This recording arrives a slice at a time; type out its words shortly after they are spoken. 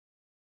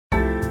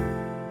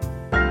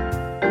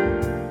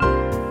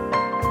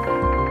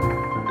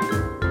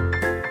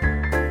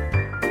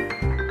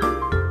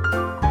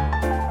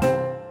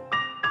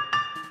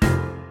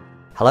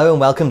Hello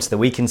and welcome to the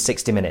Week in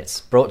 60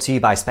 Minutes, brought to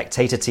you by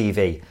Spectator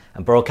TV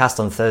and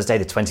broadcast on Thursday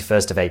the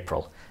 21st of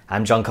April.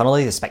 I'm John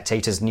Connolly, the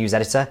Spectator's news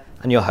editor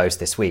and your host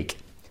this week.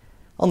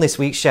 On this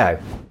week's show,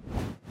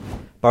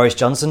 Boris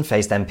Johnson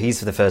faced MPs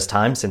for the first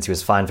time since he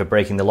was fined for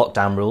breaking the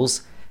lockdown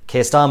rules.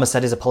 Keir Starmer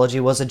said his apology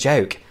was a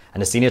joke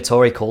and a senior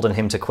Tory called on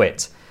him to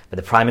quit, but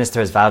the Prime Minister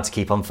has vowed to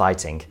keep on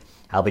fighting.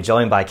 I'll be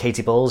joined by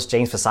Katy Balls,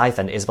 James Forsyth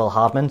and Isabel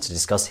Hardman to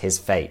discuss his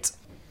fate.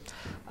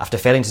 After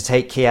failing to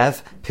take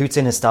Kiev,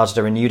 Putin has started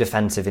a renewed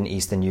offensive in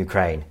eastern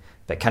Ukraine.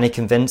 But can he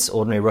convince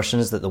ordinary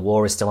Russians that the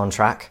war is still on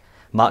track?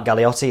 Mark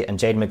Galeotti and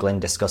Jade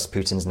McGlynn discuss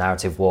Putin's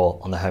narrative war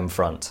on the home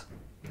front.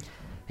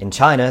 In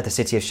China, the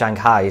city of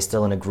Shanghai is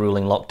still in a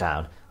gruelling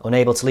lockdown.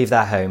 Unable to leave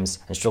their homes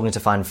and struggling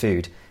to find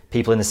food,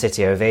 people in the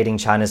city are evading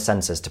China's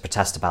censors to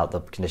protest about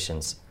the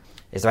conditions.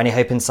 Is there any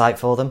hope in sight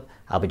for them?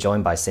 I'll be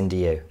joined by Cindy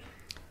Yu.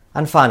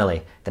 And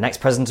finally, the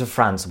next president of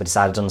France will be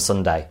decided on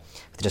Sunday.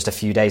 With just a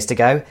few days to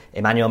go,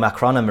 Emmanuel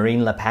Macron and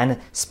Marine Le Pen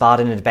sparred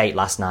in a debate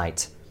last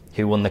night.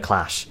 Who won the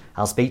clash?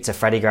 I'll speak to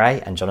Freddie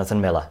Gray and Jonathan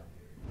Miller.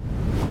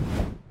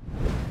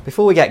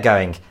 Before we get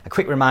going, a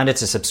quick reminder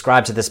to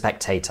subscribe to The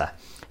Spectator.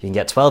 You can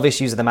get 12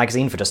 issues of the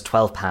magazine for just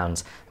 £12,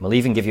 and we'll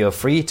even give you a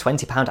free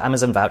 £20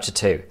 Amazon voucher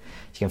too.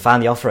 You can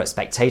find the offer at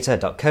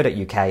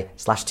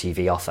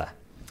spectator.co.uk/TV offer.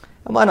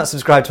 And why not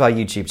subscribe to our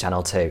YouTube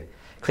channel too?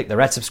 Click the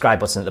red subscribe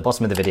button at the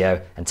bottom of the video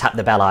and tap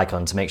the bell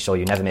icon to make sure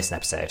you never miss an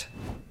episode.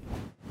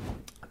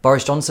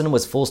 Boris Johnson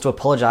was forced to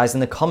apologise in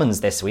the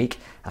Commons this week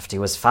after he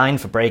was fined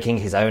for breaking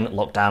his own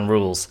lockdown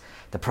rules.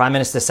 The Prime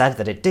Minister said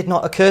that it did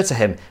not occur to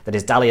him that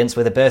his dalliance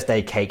with a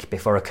birthday cake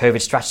before a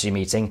COVID strategy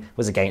meeting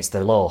was against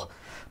the law.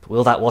 But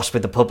will that wash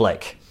with the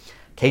public?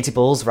 Katy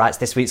Balls writes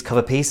this week's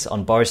cover piece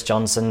on Boris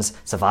Johnson's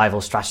survival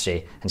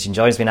strategy, and she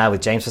joins me now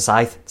with James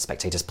Forsyth, The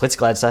Spectator's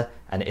political editor,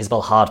 and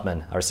Isabel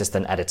Hardman, our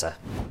assistant editor.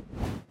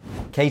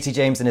 Katy,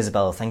 James and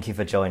Isabel, thank you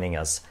for joining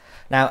us.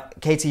 Now,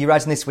 Katy, you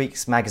write in this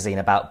week's magazine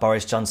about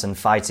Boris Johnson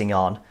fighting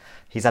on.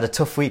 He's had a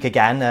tough week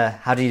again.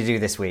 How did you do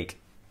this week?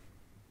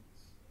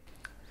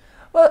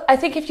 Well, I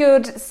think if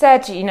you'd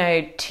said,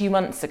 2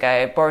 months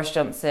ago, Boris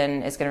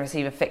Johnson is going to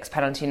receive a fixed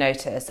penalty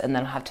notice and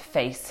then have to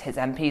face his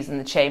MPs in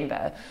the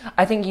chamber,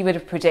 I think you would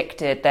have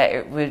predicted that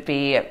it would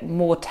be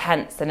more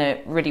tense than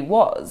it really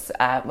was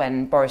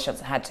when Boris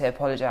Johnson had to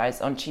apologise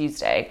on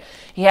Tuesday.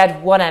 He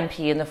had one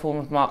MP in the form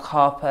of Mark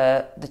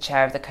Harper, the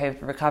chair of the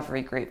COVID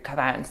recovery group, come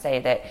out and say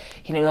that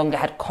he no longer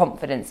had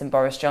confidence in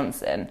Boris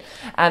Johnson.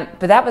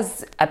 But that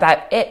was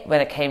about it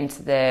when it came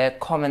to the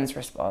Commons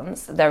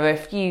response. There were a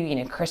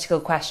few, critical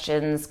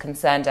questions,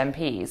 concerned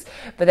MPs,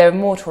 but there are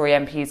more Tory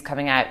MPs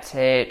coming out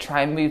to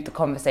try and move the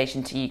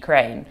conversation to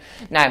Ukraine.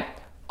 Now,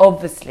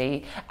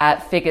 obviously,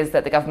 figures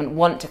that the government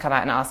want to come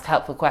out and ask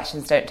helpful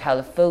questions don't tell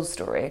the full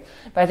story.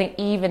 But I think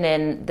even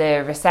in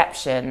the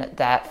reception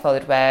that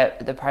followed where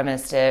the Prime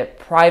Minister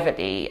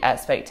privately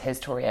spoke to his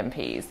Tory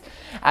MPs,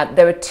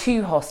 there were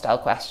 2 hostile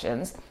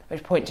questions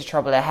which point to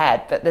trouble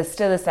ahead, but there's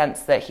still a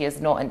sense that he is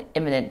not in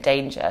imminent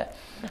danger.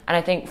 And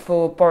I think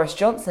for Boris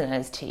Johnson and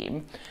his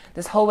team,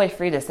 this whole way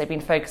through this, they've been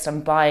focused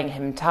on buying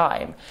him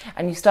time.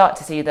 And you start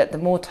to see that the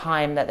more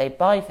time that they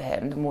buy for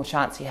him, the more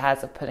chance he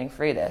has of pulling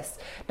through this.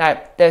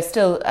 Now, there's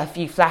still a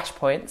few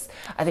flashpoints.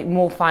 I think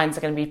more fines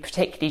are going to be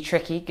particularly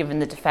tricky, given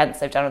the defence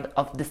they've done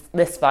of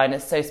this fine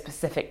is so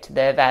specific to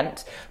the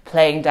event,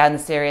 playing down the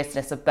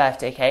seriousness of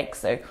birthday cakes.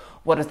 So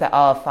what if there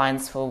are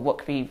fines for what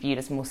could be viewed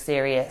as more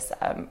serious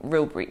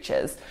rule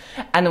breaches?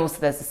 And also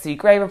there's the Sue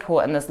Gray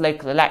report and there's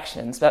local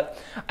elections. But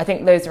I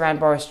think those around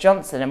Boris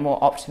Johnson are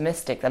more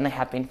optimistic than they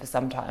have been for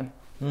some time.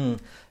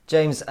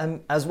 James,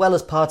 as well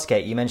as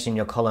Partygate, you mentioned in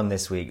your column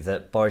this week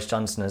that Boris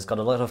Johnson has got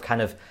a lot of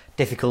kind of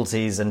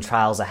difficulties and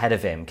trials ahead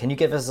of him. Can you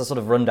give us a sort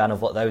of rundown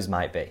of what those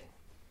might be?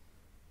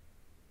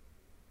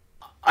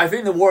 I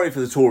think the worry for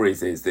the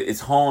Tories is that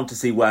it's hard to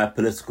see where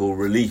political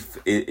relief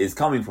is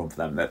coming from for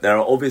them. That there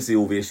are obviously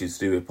all the issues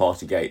to do with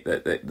Partygate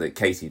that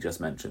Katy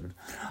just mentioned.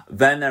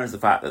 Then there is the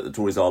fact that the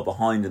Tories are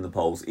behind in the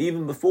polls,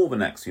 even before the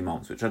next few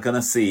months, which are going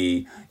to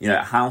see,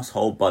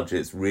 household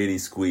budgets really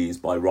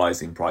squeezed by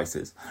rising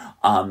prices.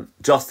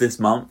 Just this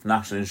month,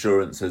 national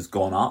insurance has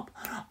gone up.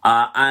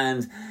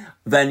 And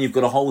then you've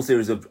got a whole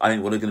series of, I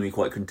think, what are going to be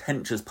quite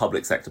contentious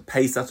public sector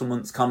pay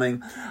settlements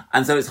coming.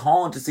 And so it's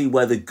hard to see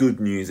where the good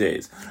news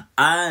is.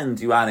 And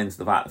you add into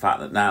the fact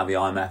that now the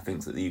IMF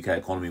thinks that the UK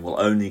economy will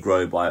only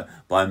grow by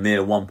a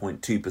mere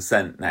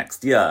 1.2%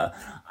 next year.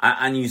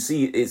 And you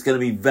see it's going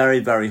to be very,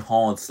 very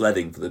hard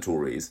sledding for the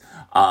Tories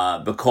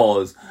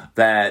because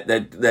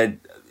they're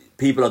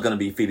people are going to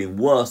be feeling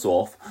worse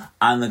off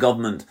and the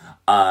government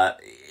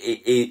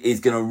is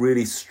going to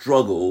really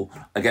struggle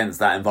against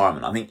that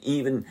environment. I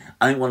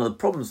think one of the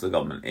problems for the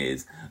government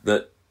is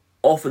that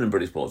often in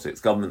British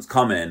politics, governments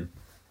come in,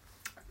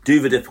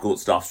 do the difficult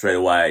stuff straight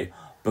away,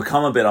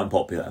 become a bit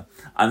unpopular,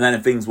 and then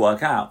if things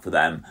work out for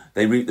them,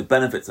 they reap the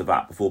benefits of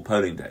that before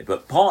polling day.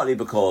 But partly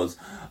because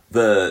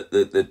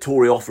the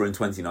Tory offer in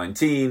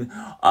 2019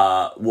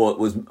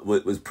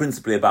 was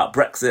principally about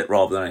Brexit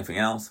rather than anything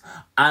else,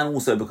 and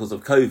also because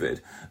of COVID.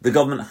 The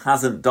government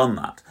hasn't done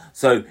that.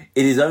 So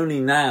it is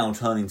only now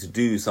turning to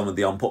do some of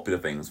the unpopular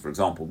things, for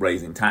example,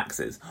 raising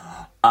taxes.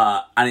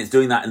 And it's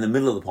doing that in the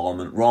middle of the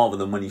Parliament rather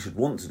than when you should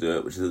want to do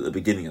it, which is at the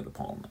beginning of the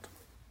Parliament.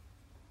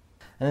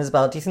 And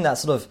Isabel, do you think that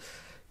sort of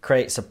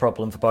creates a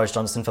problem for Boris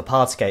Johnson for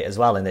Partygate as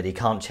well, in that he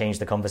can't change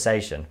the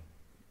conversation?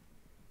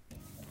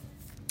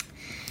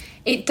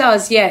 It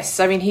does, yes.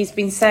 I mean, he's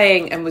been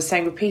saying and was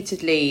saying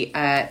repeatedly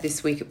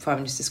this week at Prime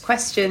Minister's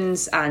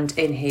Questions and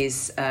in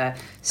his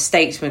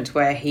statement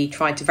where he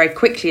tried to very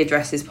quickly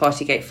address his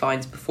Partygate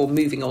fines before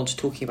moving on to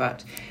talking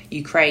about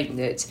Ukraine,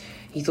 that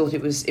he thought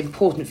it was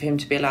important for him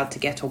to be allowed to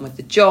get on with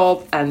the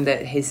job, and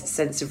that his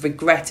sense of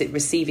regret at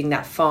receiving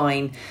that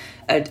fine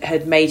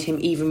had made him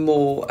even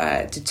more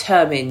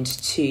determined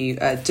to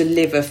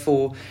deliver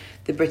for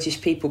the British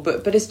people.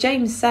 But as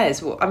James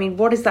says,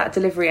 what is that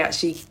delivery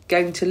actually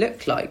going to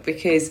look like?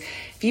 Because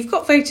if you've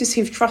got voters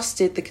who've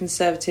trusted the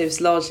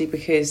Conservatives largely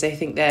because they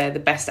think they're the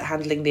best at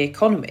handling the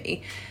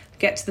economy,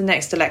 get to the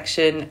next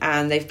election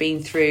and they've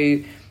been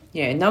through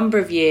a number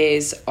of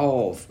years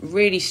of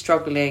really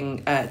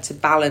struggling to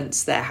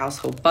balance their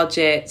household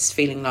budgets,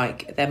 feeling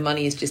like their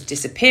money is just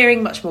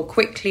disappearing much more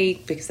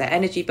quickly because their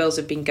energy bills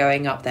have been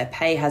going up, their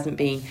pay hasn't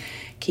been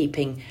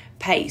keeping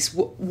pace.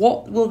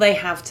 What will they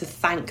have to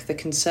thank the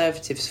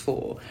Conservatives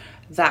for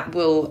that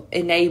will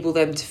enable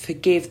them to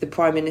forgive the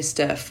Prime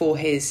Minister for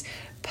his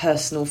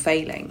personal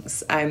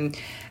failings? And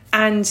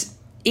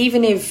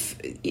even if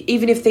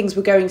things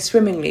were going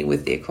swimmingly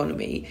with the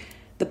economy,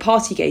 the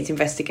Partygate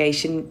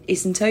investigation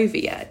isn't over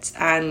yet,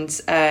 and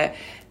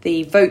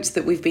the votes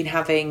that we've been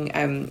having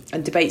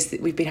and debates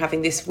that we've been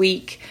having this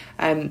week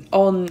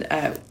on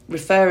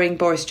referring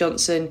Boris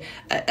Johnson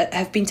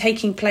have been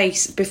taking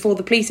place before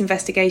the police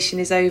investigation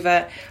is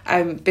over,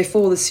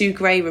 before the Sue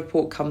Gray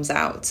report comes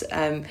out.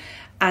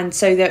 And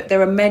so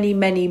there are many,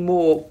 many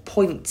more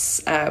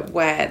points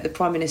where the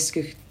Prime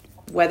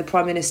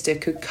Minister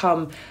could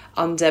come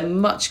under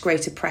much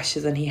greater pressure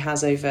than he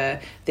has over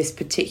this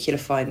particular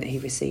fine that he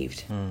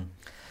received.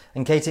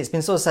 And Katie, it's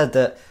been sort of said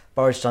that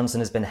Boris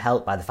Johnson has been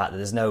helped by the fact that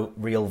there's no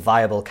real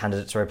viable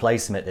candidate to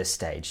replace him at this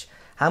stage.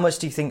 How much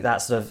do you think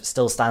that sort of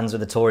still stands with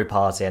the Tory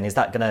party, and is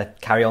that going to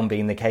carry on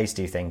being the case,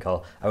 do you think,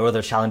 or are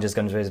other challenges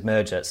going to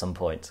emerge at some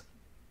point?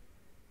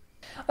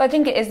 Well, I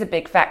think it is a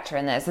big factor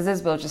in this. As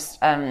Isabel just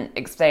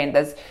explained,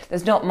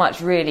 there's not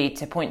much really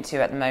to point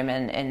to at the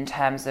moment in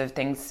terms of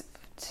things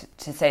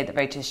to say that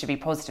voters should be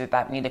positive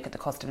about when you look at the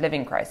cost of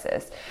living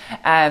crisis.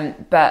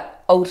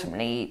 But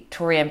ultimately,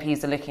 Tory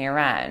MPs are looking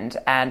around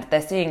and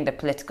they're seeing the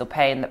political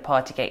pain that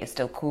Partygate is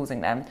still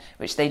causing them,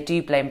 which they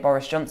do blame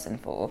Boris Johnson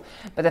for.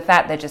 But the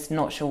fact they're just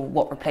not sure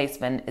what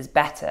replacement is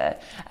better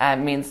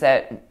means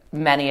that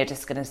many are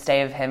just going to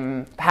stay with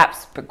him,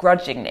 perhaps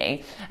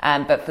begrudgingly,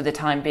 but for the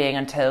time being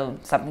until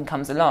something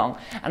comes along.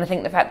 And I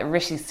think the fact that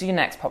Rishi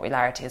Sunak's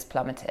popularity has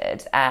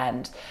plummeted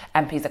and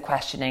MPs are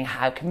questioning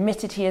how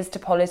committed he is to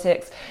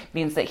politics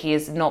means that he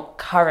is not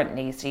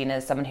currently seen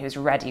as someone who is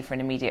ready for an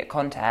immediate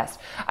contest.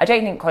 I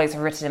don't think colleagues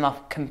have written him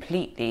off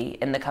completely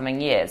in the coming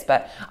years,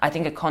 but I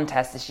think a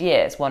contest this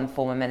year, as one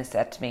former minister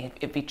said to me,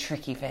 it'd be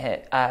tricky for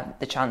him,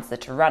 the Chancellor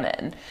to run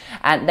in.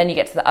 And then you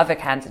get to the other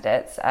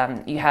candidates.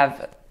 You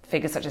have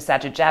figures such as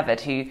Sajid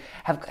Javid, who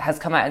has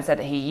come out and said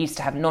that he used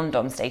to have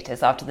non-dom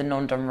status after the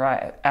non-dom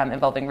riot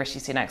involving Rishi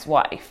Sunak's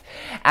wife.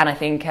 And I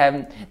think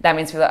that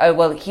means people are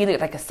like, he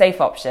looked like a safe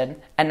option,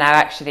 and now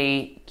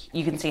actually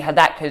you can see how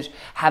that could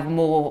have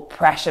more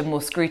pressure,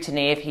 more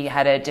scrutiny if he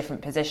had a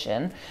different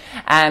position.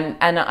 And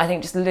I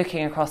think just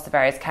looking across the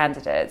various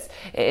candidates,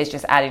 it is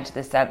just adding to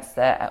the sense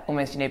that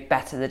almost,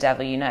 better the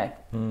devil you know.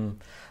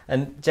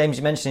 And James,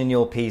 you mentioned in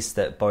your piece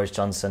that Boris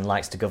Johnson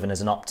likes to govern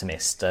as an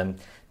optimist.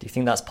 Do you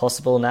think that's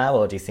possible now,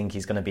 or do you think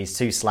he's going to be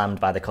too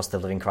slammed by the cost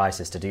of living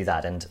crisis to do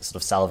that and sort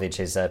of salvage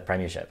his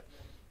premiership?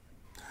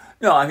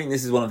 No, I think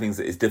this is one of the things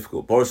that is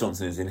difficult. Boris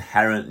Johnson is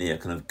inherently a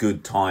kind of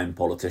good time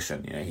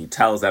politician. He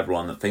tells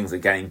everyone that things are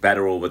getting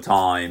better all the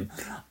time.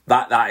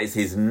 That is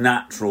his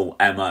natural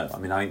MO. I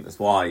mean, I think that's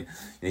why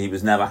he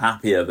was never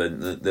happier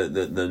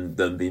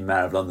than being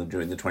Mayor of London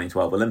during the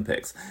 2012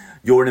 Olympics.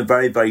 You're in a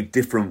very, very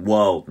different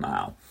world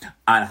now.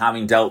 And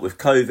having dealt with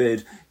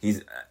COVID,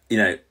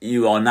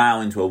 you are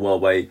now into a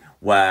world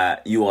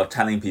where you are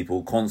telling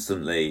people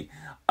constantly,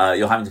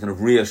 you're having to kind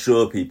of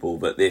reassure people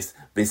that this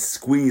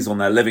squeeze on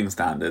their living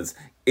standards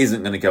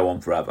isn't going to go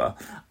on forever.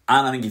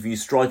 And I think if you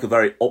strike a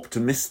very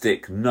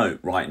optimistic note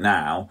right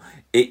now,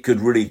 it could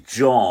really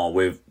jar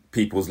with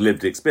people's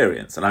lived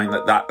experience. And I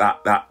think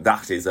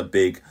that is a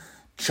big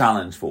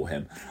challenge for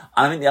him.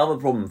 And I think the other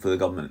problem for the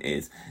government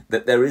is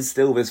that there is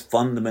still this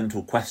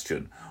fundamental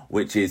question,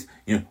 which is,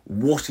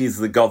 what is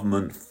the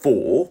government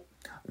for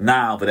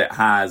now that it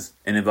has,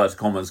 in inverted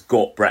commas,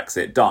 got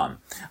Brexit done?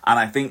 And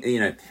I think,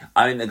 the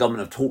government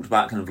have talked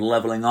about kind of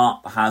levelling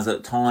up, has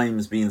at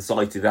times been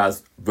cited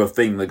as the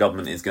thing the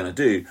government is going to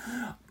do.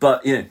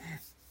 But,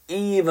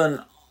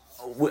 even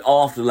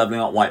after the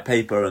levelling up white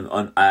paper and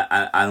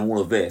all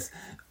of this,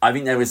 I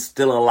think there is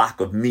still a lack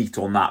of meat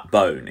on that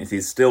bone. It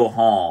is still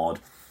hard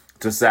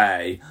to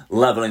say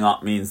levelling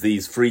up means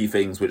these three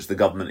things which the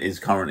government is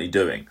currently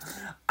doing.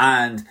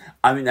 And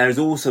I mean, there is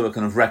also a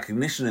kind of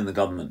recognition in the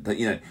government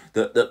that,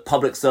 that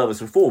public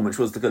service reform, which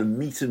was the kind of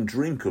meat and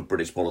drink of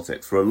British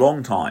politics for a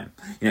long time,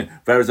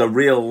 there is a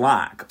real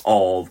lack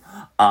of,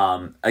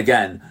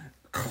 again,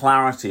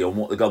 clarity on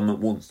what the government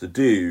wants to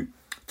do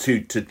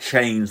to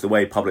change the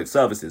way public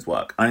services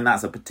work. I mean,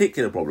 that's a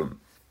particular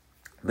problem,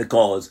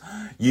 because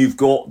you've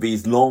got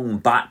these long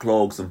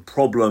backlogs and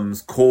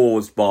problems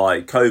caused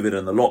by COVID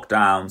and the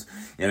lockdowns,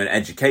 in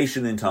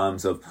education in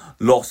terms of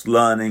lost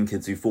learning,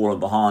 kids who've fallen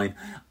behind,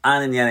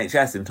 and in the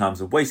NHS in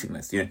terms of waiting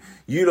lists.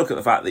 You look at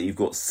the fact that you've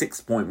got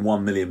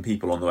 6.1 million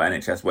people on the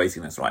NHS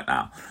waiting list right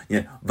now.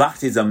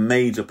 That is a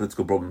major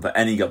political problem for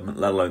any government,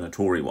 let alone a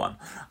Tory one.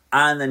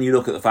 And then you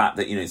look at the fact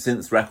that,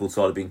 since records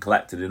started being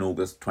collected in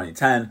August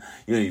 2010,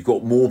 you've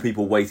got more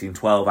people waiting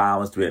 12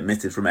 hours to be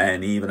admitted from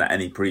A&E than at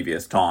any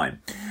previous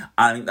time.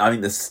 And I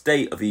mean, the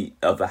state of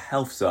the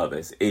health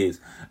service is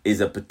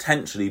a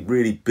potentially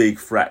really big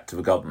threat to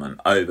the government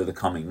over the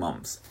coming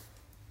months.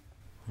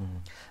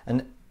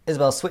 And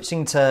Isabel,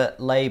 switching to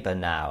Labour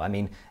now, I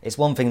mean, it's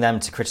one thing them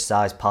to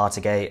criticise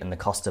Partygate and the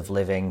cost of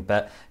living,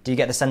 but do you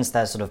get the sense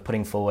they're sort of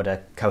putting forward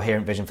a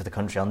coherent vision for the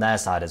country on their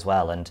side as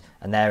well, and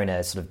they're in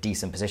a sort of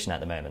decent position at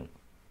the moment?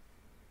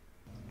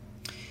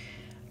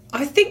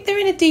 I think they're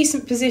in a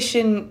decent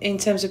position in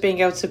terms of being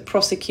able to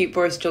prosecute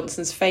Boris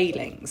Johnson's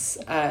failings,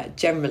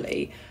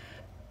 generally.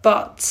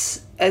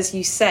 But, as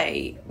you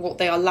say, what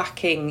they are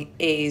lacking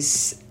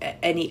is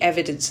any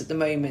evidence at the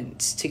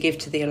moment to give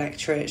to the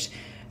electorate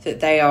that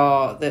they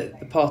are the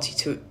party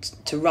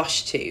to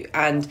rush to.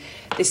 And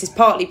this is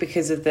partly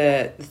because of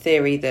the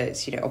theory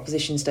that,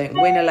 oppositions don't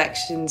win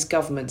elections,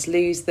 governments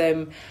lose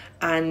them.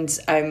 And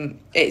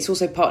it's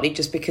also partly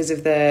just because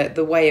of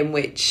the way in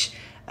which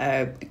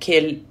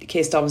Keir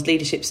Starmer's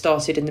leadership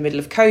started in the middle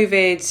of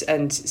COVID.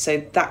 And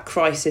so that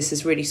crisis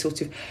has really sort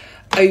of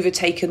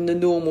overtaken the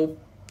normal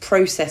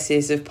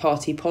processes of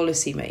party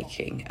policy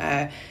making.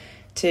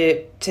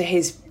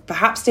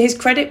 Perhaps to his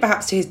credit,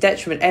 perhaps to his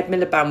detriment, Ed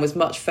Miliband was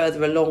much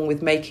further along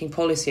with making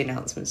policy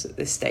announcements at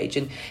this stage,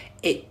 and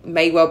it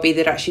may well be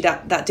that actually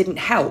that didn't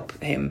help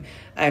him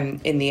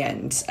in the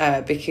end,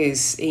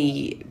 because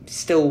he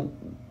still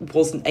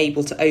wasn't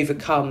able to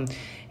overcome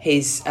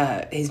his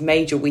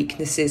major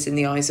weaknesses in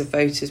the eyes of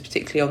voters,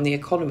 particularly on the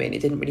economy, and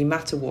it didn't really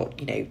matter what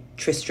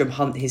Tristram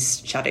Hunt,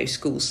 his shadow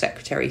school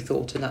secretary,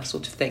 thought and that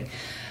sort of thing.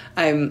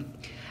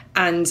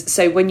 And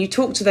so when you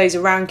talk to those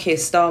around Keir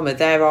Starmer,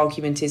 their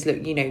argument is,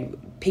 look,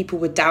 people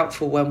were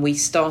doubtful when we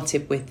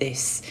started with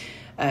this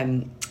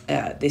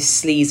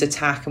sleaze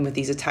attack and with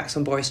these attacks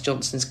on Boris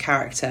Johnson's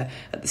character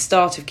at the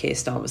start of Keir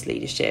Starmer's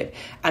leadership.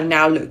 And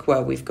now look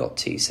where we've got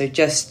to. So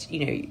just,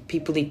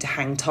 people need to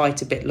hang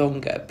tight a bit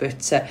longer.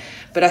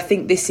 But I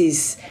think this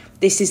is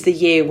the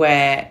year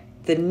where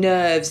the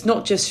nerves,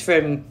 not just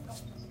from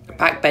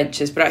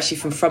backbenchers, but actually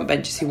from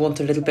frontbenchers who want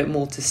a little bit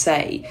more to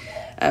say,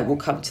 will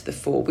come to the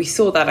fore. We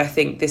saw that, I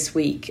think, this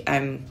week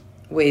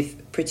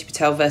with Priti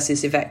Patel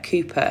versus Yvette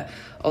Cooper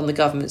on the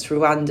government's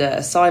Rwanda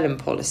asylum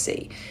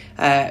policy,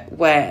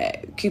 where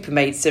Cooper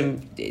made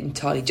some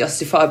entirely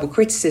justifiable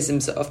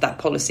criticisms of that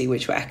policy,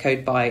 which were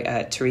echoed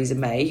by Theresa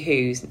May,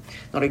 who's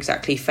not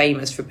exactly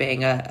famous for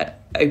being an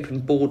open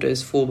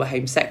borders former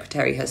Home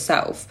Secretary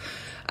herself.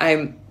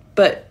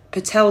 But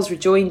Patel's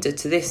rejoinder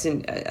to this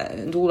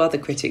and all other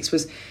critics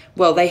was,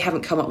 well, they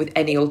haven't come up with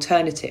any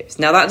alternatives.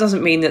 Now, that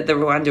doesn't mean that the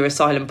Rwanda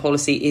asylum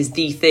policy is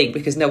the thing,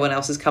 because no one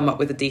else has come up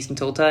with a decent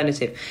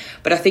alternative.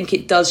 But I think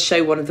it does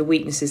show one of the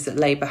weaknesses that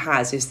Labour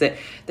has, is that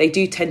they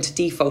do tend to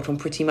default on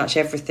pretty much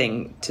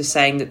everything to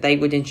saying that they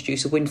would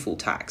introduce a windfall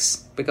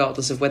tax,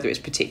 regardless of whether it's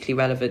particularly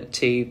relevant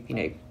to,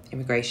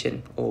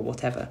 immigration or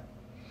whatever.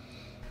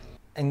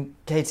 And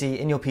Katie,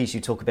 in your piece, you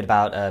talk a bit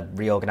about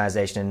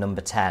reorganisation in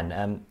Number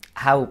 10.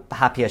 How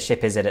happy a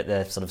ship is it at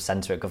the sort of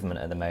centre of government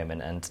at the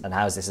moment, and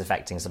how is this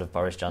affecting sort of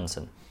Boris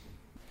Johnson?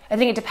 I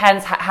think it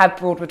depends how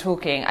broad we're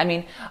talking. I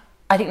mean,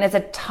 I think there's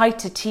a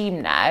tighter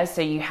team now.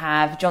 So you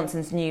have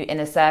Johnson's new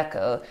inner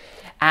circle.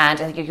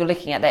 And I think if you're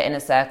looking at their inner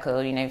circle,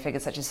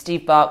 figures such as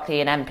Steve Barclay,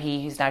 an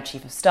MP who's now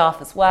Chief of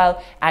Staff as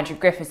well, Andrew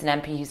Griffiths,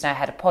 an MP who's now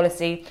Head of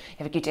Policy, you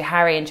have Agutu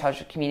Hari in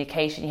charge of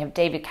communication, you have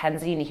David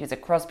Canzini, who's a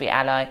Crosby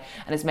ally,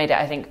 and has made it,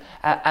 I think,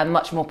 a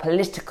much more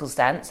political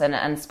stance, and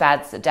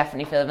SPADs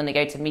definitely feel when they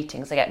go to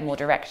meetings, they get more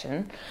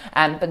direction.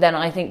 But then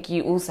I think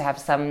you also have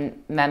some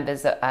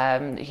members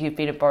who've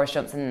been with Boris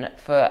Johnson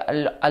for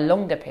a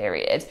longer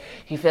period,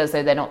 who feel as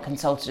though they're not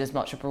consulted as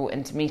much or brought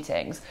into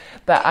meetings.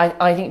 But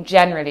I think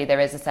generally there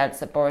is a sense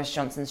that Boris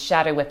Johnson's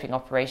shadow whipping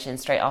operation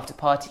straight after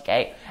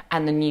Partygate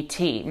and the new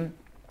team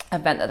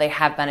have meant that they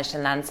have managed to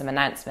land some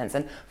announcements.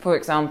 And for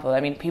example,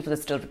 I mean, people are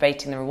still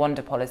debating the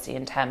Rwanda policy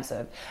in terms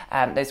of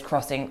those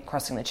crossing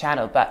the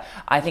channel. But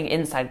I think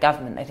inside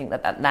government, I think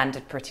that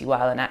landed pretty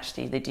well, and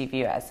actually they do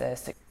view it as a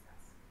success.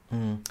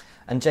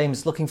 And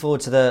James, looking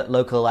forward to the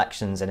local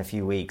elections in a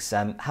few weeks,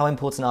 how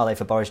important are they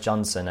for Boris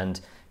Johnson? And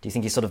do you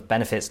think he sort of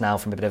benefits now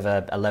from a bit of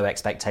a low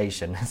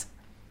expectation?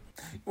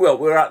 Well,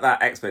 we're at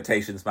that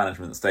expectations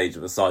management stage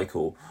of the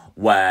cycle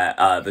where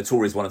the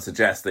Tories want to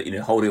suggest that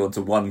holding on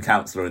to one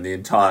councillor in the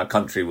entire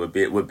country would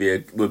be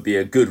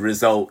a good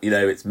result.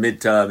 It's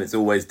midterm; it's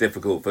always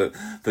difficult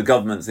for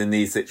governments in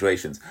these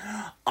situations.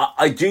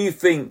 I do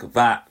think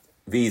that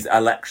these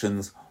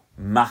elections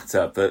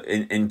matter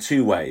in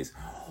two ways.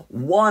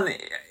 One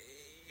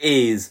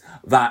is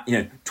that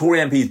Tory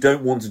MPs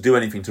don't want to do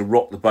anything to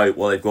rock the boat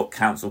while they've got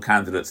council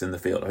candidates in the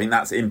field. I think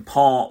that's in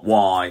part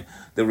why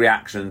the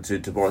reaction to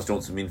Boris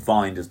Johnson being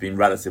fined has been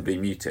relatively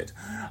muted.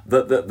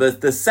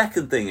 The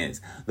second thing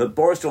is that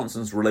Boris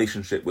Johnson's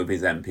relationship with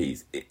his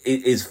MPs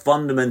is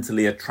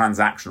fundamentally a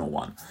transactional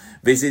one.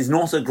 This is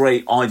not a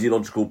great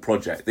ideological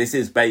project. This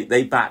is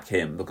they back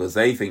him because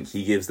they think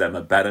he gives them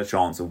a better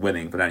chance of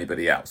winning than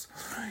anybody else.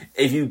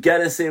 If you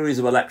get a series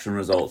of election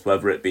results,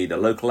 whether it be the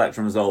local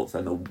election results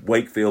and the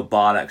Wakefield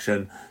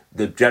by-election,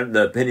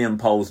 the opinion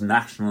polls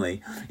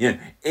nationally,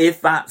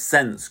 if that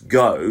sense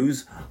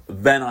goes,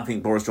 then I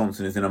think Boris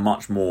Johnson is in a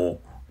much more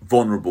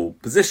vulnerable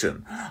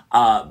position.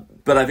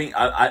 But I think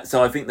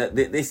I think that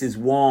this is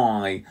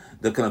why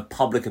the kind of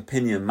public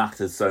opinion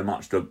matters so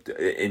much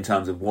in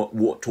terms of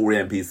what Tory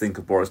MPs think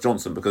of Boris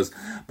Johnson, because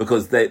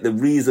the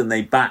reason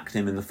they backed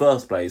him in the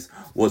first place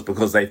was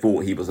because they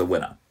thought he was a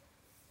winner.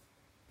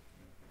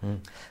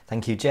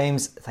 Thank you,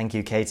 James. Thank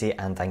you, Katie,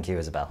 and thank you,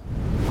 Isabel.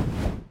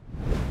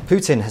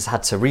 Putin has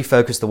had to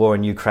refocus the war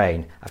in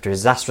Ukraine after a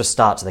disastrous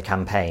start to the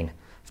campaign.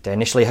 After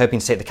initially hoping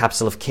to take the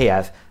capital of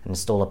Kiev and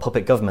install a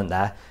puppet government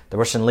there, the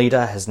Russian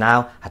leader has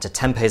now had to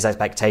temper his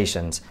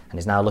expectations and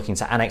is now looking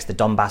to annex the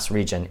Donbass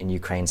region in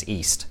Ukraine's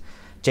east.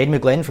 Jade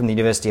McGlynn from the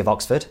University of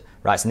Oxford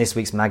writes in this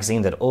week's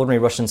magazine that ordinary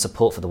Russian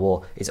support for the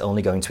war is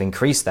only going to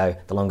increase, though,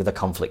 the longer the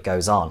conflict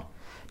goes on.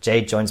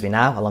 Jade joins me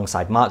now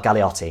alongside Mark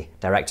Galliotti,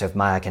 Director of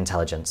Mayak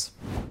Intelligence.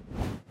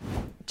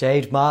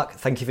 Jade, Mark,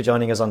 thank you for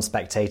joining us on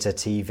Spectator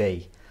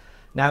TV.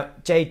 Now,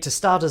 Jade, to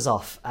start us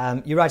off,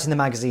 you write in the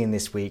magazine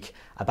this week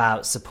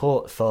about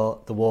support for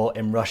the war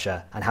in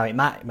Russia and how it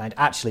might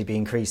actually be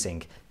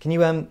increasing. Can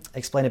you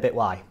explain a bit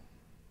why?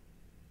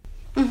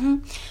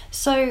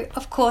 So,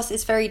 of course,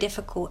 it's very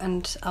difficult,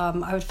 and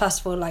I would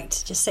first of all like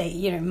to just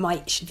say,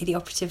 might should be the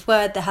operative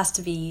word. There has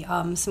to be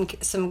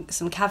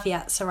some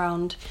caveats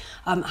around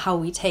how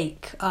we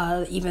take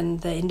even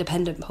the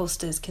independent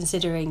pollsters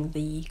considering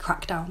the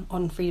crackdown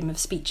on freedom of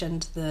speech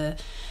and the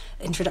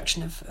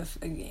introduction of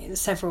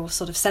several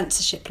sort of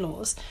censorship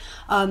laws.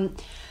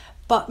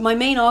 But my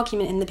main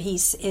argument in the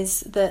piece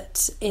is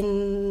that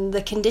in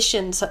the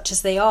conditions such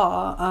as they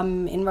are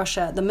in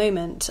Russia at the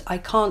moment,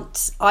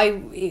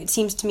 it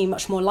seems to me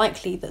much more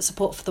likely that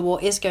support for the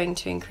war is going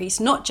to increase,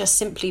 not just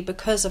simply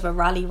because of a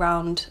rally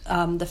round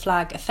the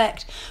flag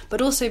effect, but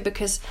also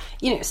because,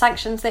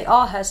 sanctions, they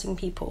are hurting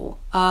people,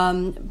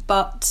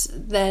 but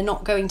they're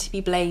not going to be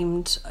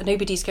blamed.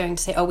 Nobody's going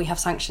to say, oh, we have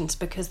sanctions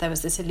because there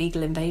was this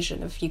illegal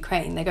invasion of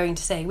Ukraine. They're going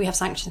to say, we have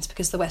sanctions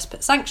because the West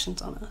put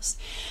sanctions on us.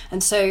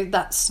 And so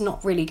that's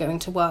not really going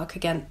to work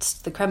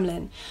against the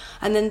Kremlin.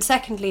 And then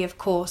secondly, of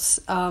course,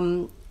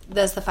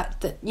 there's the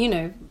fact that,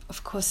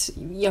 of course,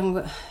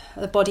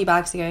 the body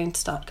bags are going to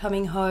start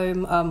coming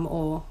home,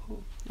 or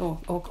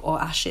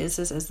ashes,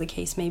 as the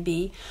case may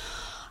be.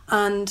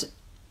 And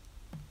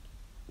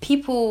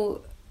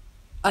people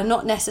are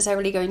not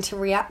necessarily going to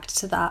react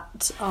to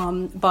that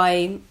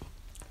by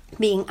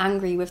being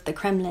angry with the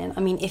Kremlin. I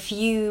mean, if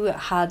you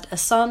had a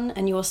son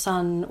and your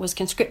son was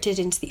conscripted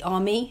into the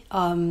army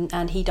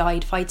and he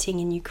died fighting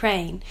in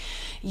Ukraine,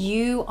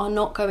 you are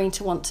not going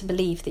to want to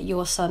believe that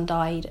your son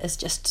died as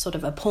just sort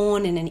of a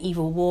pawn in an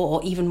evil war,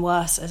 or even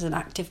worse, as an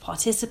active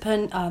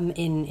participant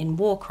in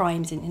war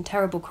crimes, in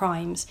terrible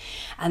crimes,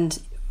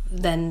 and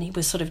then he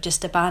was sort of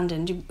just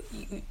abandoned.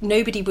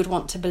 Nobody would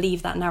want to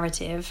believe that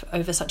narrative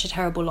over such a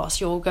terrible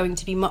loss. You're going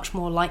to be much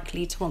more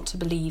likely to want to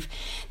believe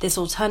this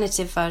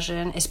alternative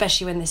version,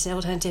 especially when this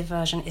alternative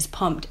version is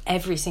pumped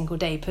every single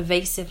day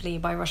pervasively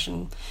by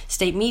Russian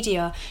state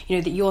media,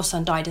 that your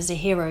son died as a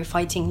hero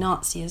fighting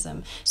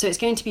Nazism. So it's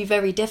going to be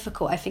very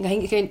difficult. I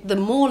think the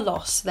more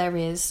loss there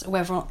is,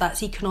 whether or not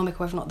that's economic,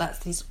 whether or not that's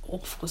this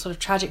awful sort of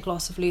tragic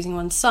loss of losing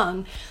one's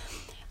son,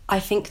 I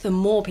think the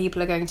more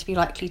people are going to be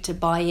likely to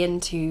buy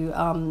into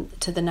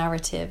to the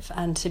narrative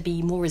and to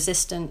be more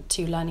resistant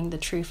to learning the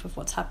truth of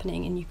what's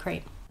happening in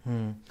Ukraine.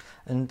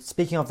 And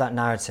speaking of that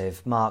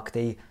narrative, Mark,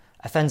 the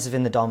offensive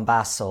in the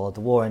Donbass, or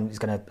the war is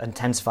going to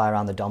intensify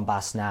around the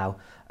Donbass now.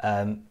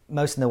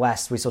 Most in the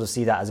West, we sort of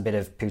see that as a bit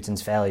of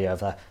Putin's failure,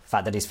 of the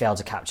fact that he's failed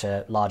to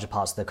capture larger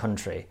parts of the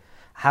country.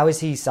 How is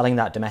he selling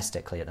that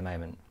domestically at the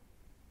moment?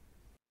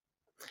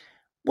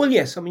 Well,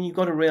 yes. I mean, you've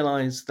got to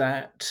realise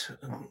that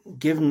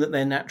given that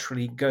they're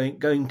naturally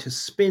going to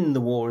spin the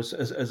war as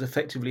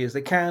effectively as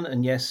they can,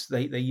 and yes,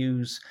 they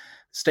use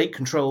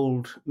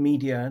state-controlled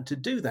media to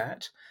do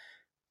that,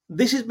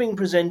 this is being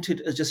presented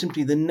as just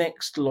simply the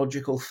next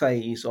logical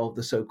phase of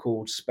the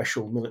so-called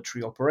special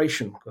military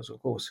operation, because, of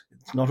course,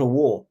 it's not a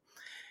war.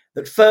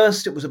 At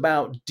first, it was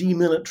about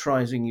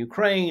demilitarising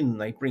Ukraine, and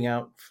they bring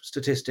out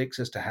statistics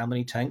as to how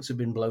many tanks have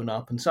been blown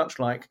up and such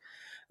like.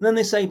 And then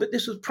they say, but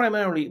this was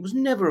primarily, it was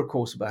never, of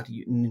course, about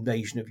an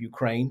invasion of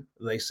Ukraine,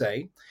 they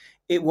say.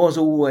 It was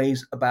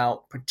always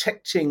about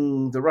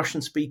protecting the Russian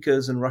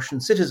speakers and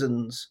Russian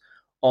citizens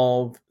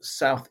of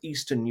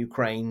southeastern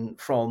Ukraine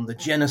from the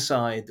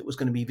genocide that was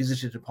going to be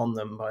visited upon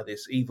them by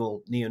this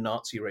evil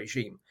neo-Nazi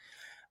regime.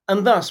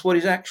 And thus, what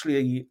is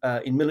actually,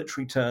 in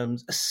military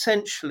terms,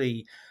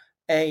 essentially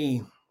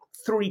a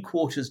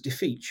three-quarters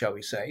defeat, shall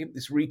we say,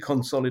 this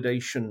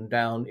reconsolidation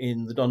down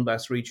in the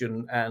Donbass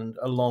region and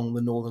along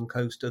the northern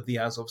coast of the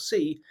Azov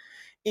Sea,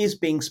 is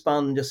being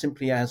spun just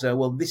simply as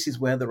well, this is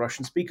where the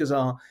Russian speakers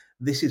are,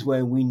 this is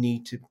where we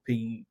need to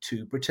be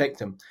to protect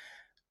them.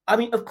 I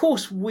mean, of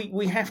course,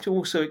 we have to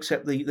also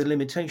accept the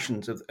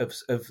limitations of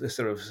the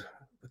sort of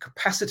the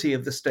capacity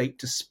of the state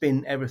to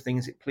spin everything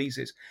as it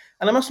pleases.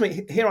 And I must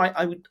admit, here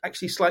I would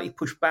actually slightly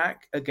push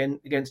back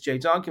against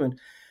Jade's argument,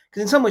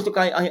 because in some ways, look,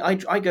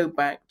 I go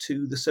back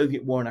to the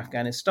Soviet war in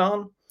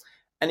Afghanistan,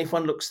 and if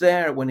one looks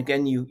there, when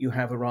again you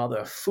have a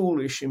rather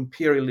foolish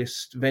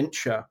imperialist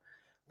venture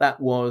that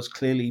was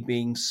clearly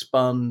being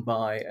spun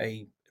by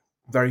a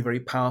very, very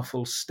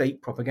powerful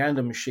state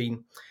propaganda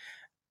machine.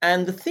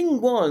 And the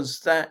thing was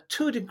that,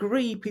 to a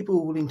degree, people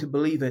were willing to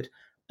believe it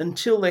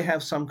until they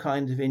have some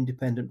kind of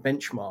independent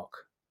benchmark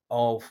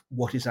of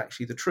what is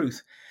actually the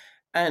truth.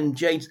 And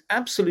Jade's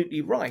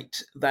absolutely right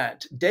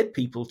that dead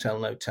people tell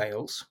no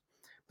tales.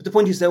 But the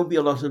point is there will be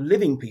a lot of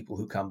living people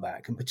who come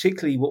back. And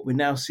particularly what we're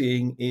now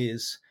seeing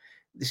is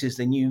this is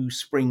the new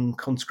spring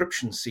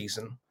conscription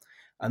season.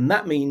 And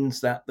that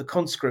means that the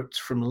conscripts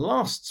from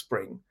last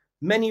spring,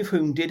 many of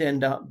whom did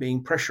end up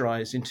being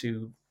pressurized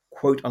into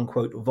quote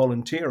unquote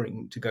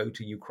volunteering to go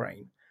to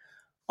Ukraine,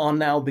 are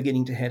now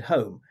beginning to head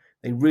home.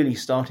 They really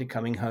started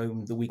coming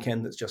home the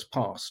weekend that's just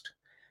passed.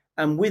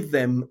 And with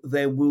them,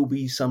 there will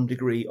be some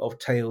degree of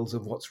tales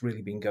of what's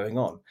really been going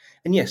on.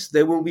 And yes,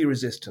 there will be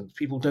resistance.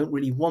 People don't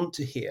really want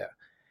to hear.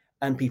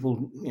 And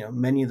people,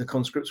 many of the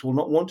conscripts will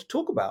not want to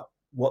talk about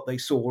what they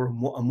saw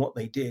and what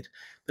they did.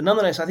 But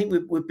nonetheless, I think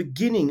we're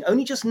beginning,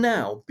 only just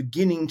now,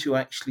 beginning to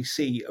actually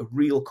see a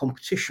real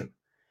competition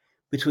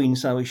between,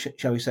 shall we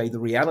say, the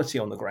reality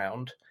on the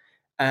ground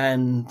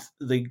and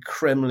the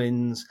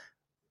Kremlin's,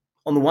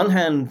 on the one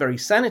hand, very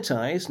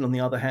sanitized, and on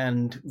the other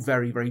hand,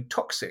 very, very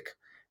toxic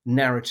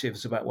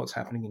narratives about what's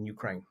happening in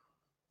Ukraine.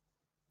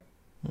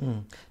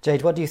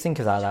 Jade, what do you think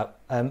of that?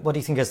 What do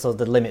you think are sort of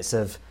the limits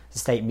of the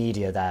state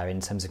media there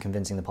in terms of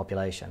convincing the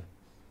population?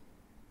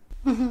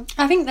 Mm-hmm.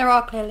 I think there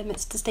are clear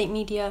limits to state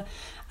media,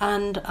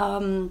 and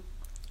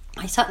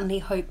I certainly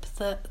hope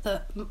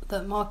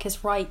that Mark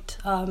is right.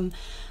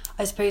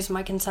 I suppose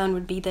my concern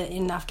would be that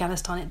in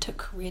Afghanistan it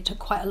took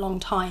quite a long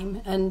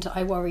time, and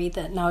I worry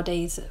that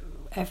nowadays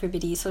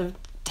everybody sort of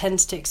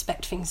tends to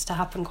expect things to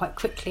happen quite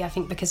quickly, I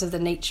think because of the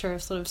nature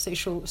of sort of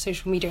social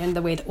media and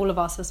the way that all of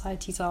our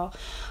societies are.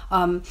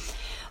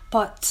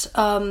 But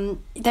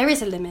there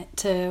is a limit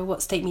to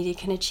what state media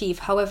can achieve.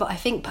 However, I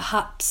think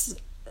perhaps,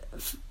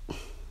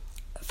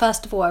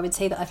 first of all, I would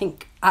say that I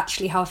think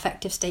actually how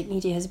effective state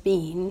media has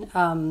been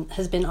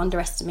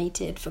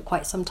underestimated for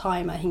quite some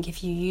time. I think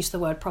if you use the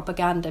word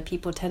propaganda,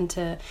 people tend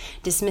to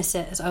dismiss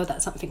it as, oh,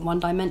 that's something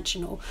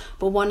one-dimensional.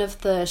 But one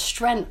of the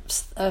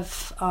strengths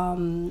of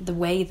the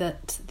way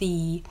that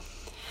the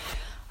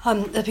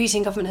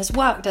Putin government has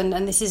worked,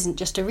 and this isn't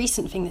just a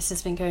recent thing, this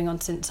has been going on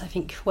since, I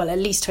think, well, at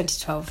least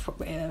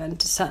 2012, and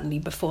certainly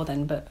before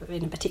then, but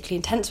in a particularly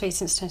intense way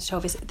since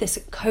 2012, is this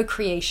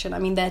co-creation. I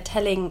mean, they're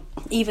telling,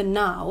 even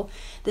now,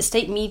 the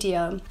state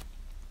media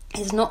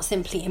is not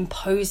simply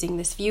imposing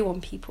this view on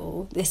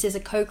people. This is a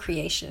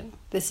co-creation.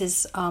 This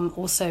is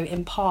also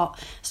in part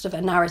sort of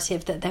a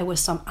narrative that there was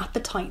some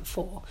appetite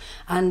for.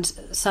 And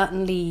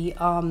certainly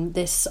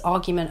this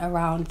argument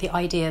around the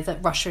idea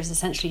that Russia is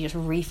essentially just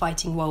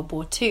refighting World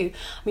War II.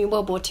 I mean,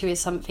 World War II is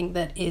something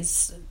that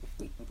is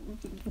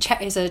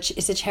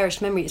a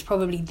cherished memory. It's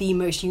probably the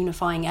most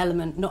unifying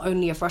element, not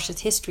only of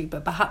Russia's history,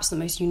 but perhaps the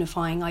most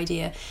unifying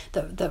idea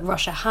that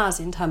Russia has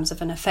in terms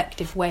of an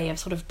effective way of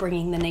sort of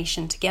bringing the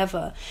nation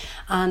together.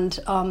 And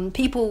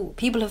people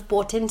have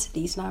bought into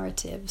these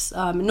narratives,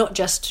 not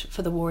just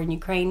for the war in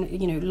Ukraine,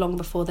 long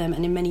before them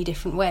and in many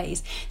different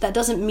ways. That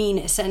doesn't mean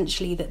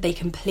essentially that they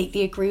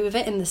completely agree with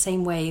it in the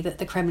same way that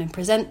the Kremlin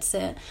presents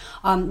it.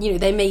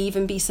 There may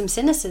even be some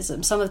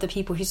cynicism. Some of the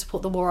people who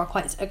support the war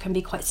can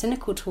be quite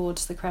cynical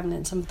towards the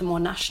Kremlin, some of the more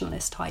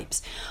nationalist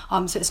types.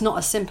 So it's not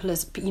as simple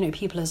as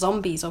people are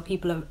zombies or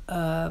people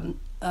are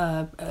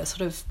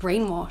sort of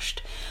brainwashed.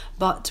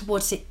 But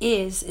what it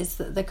is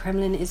that the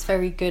Kremlin is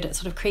very good at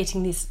sort of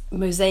creating this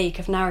mosaic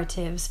of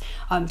narratives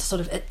to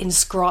sort of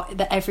inscribe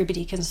that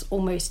everybody can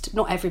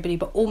not everybody,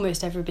 but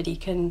almost everybody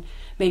can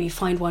maybe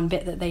find one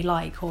bit that they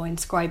like or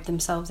inscribe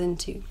themselves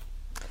into.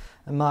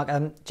 And Mark,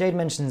 Jade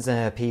mentions in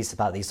her piece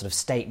about these sort of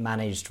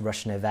state-managed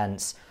Russian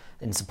events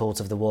in support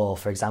of the war.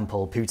 For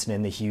example, Putin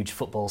in the huge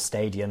football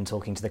stadium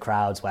talking to the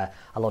crowds where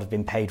a lot have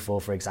been paid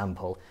for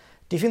example.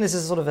 Do you think this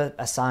is sort of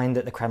a sign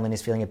that the Kremlin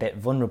is feeling a bit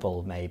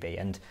vulnerable, maybe,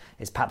 and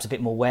is perhaps a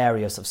bit more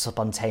wary of sort of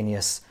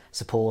spontaneous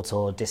support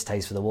or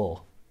distaste for the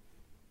war?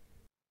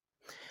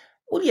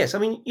 Well, yes. I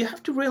mean, you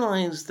have to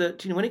realise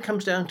that, when it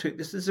comes down to it,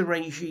 this is a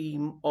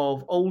regime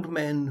of old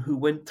men who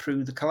went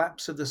through the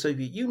collapse of the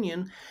Soviet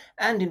Union,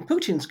 and in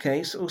Putin's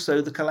case,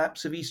 also the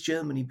collapse of East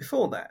Germany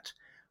before that,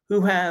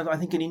 who have, I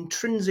think, an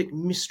intrinsic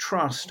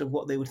mistrust of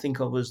what they would think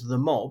of as the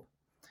mob,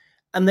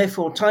 and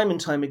therefore, time and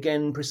time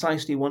again,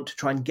 precisely want to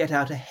try and get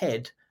out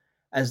ahead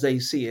as they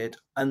see it,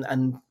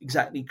 and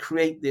exactly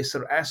create this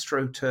sort of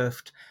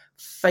astroturfed,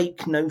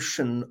 fake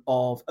notion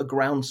of a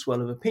groundswell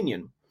of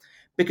opinion.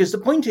 Because the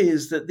point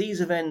is that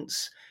these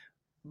events,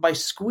 by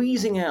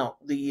squeezing out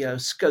the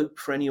scope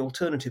for any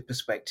alternative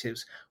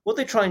perspectives, what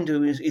they try and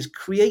do is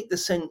create the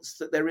sense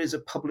that there is a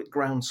public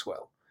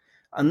groundswell.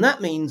 And that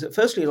means that,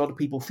 firstly, a lot of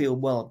people feel,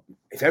 well,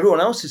 if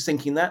everyone else is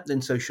thinking that,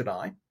 then so should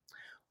I.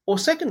 Or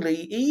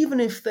secondly, even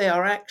if they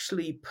are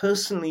actually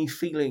personally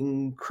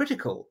feeling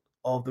critical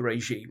of the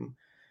regime,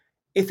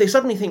 if they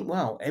suddenly think,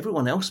 well,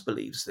 everyone else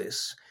believes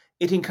this,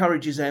 it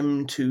encourages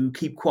them to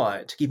keep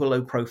quiet, to keep a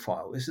low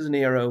profile. This is an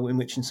era in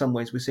which, in some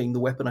ways, we're seeing the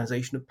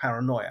weaponization of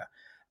paranoia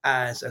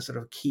as a sort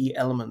of key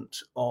element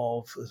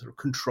of sort of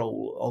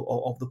control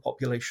of the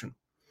population.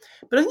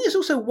 But I think there's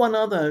also one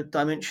other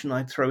dimension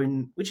I'd throw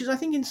in, which is, I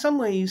think, in some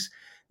ways,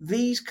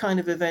 these kind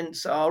of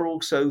events are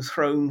also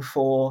thrown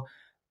for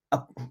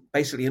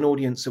basically an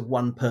audience of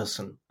one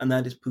person, and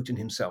that is Putin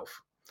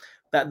himself.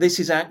 That this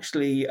is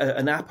actually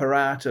an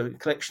apparat, a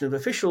collection of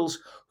officials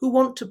who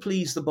want to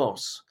please the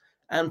boss.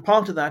 And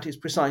part of that is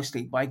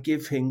precisely by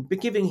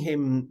giving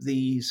him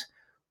these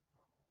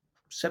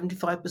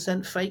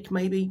 75% fake,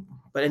 maybe.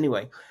 But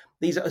anyway,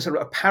 these are sort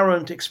of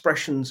apparent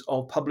expressions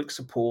of public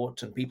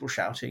support, and people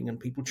shouting and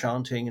people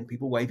chanting and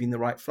people waving the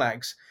right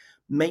flags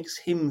makes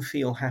him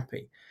feel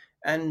happy.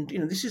 And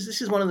this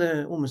is one of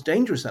the almost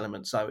dangerous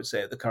elements, I would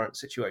say, of the current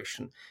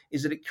situation,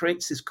 is that it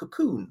creates this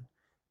cocoon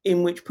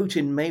in which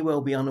Putin may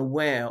well be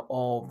unaware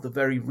of the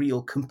very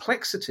real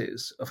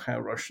complexities of how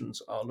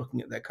Russians are looking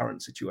at their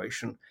current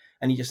situation.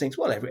 And he just thinks,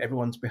 well,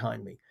 everyone's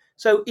behind me.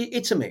 So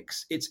it's a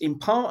mix. It's in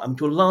part,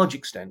 to a large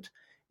extent,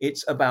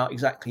 it's about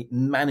exactly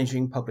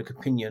managing public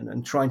opinion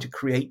and trying to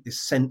create this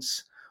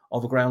sense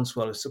of a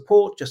groundswell of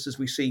support, just as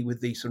we see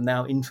with the sort of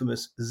now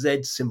infamous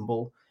Z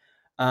symbol,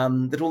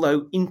 that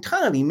although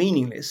entirely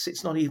meaningless,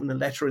 it's not even a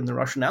letter in the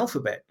Russian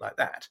alphabet like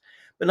that.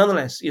 But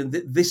nonetheless,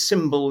 this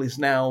symbol is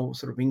now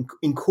sort of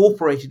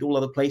incorporated all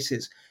other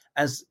places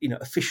as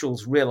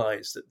officials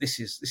realize that this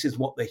is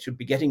what they should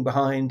be getting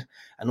behind,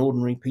 and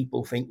ordinary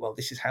people think, well,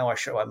 this is how I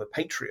show I'm a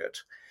patriot.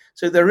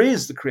 So there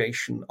is the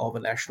creation of a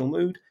national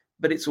mood,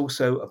 but it's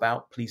also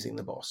about pleasing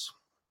the boss.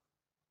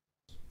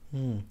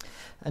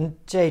 And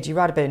Jade, you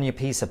write a bit in your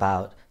piece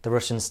about the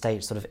Russian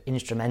state sort of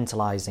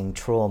instrumentalizing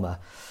trauma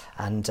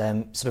and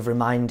sort of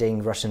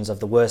reminding Russians of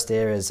the worst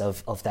eras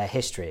of their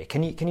history.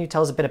 Can you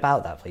tell us a bit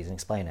about that, please, and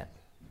explain it?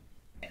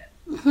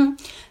 Mm-hmm.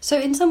 So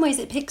in some ways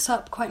it picks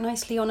up quite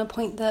nicely on a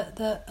point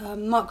that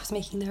Mark was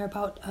making there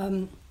about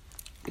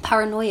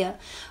paranoia,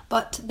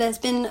 but there's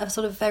been a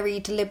sort of very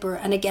deliberate,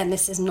 and again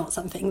this is not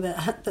something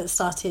that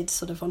started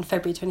sort of on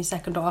February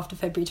 22nd or after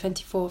February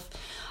 24th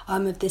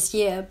of this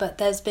year, but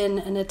there's been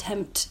an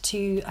attempt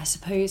to, I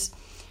suppose,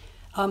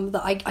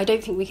 that I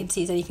don't think we can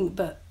see as anything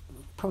but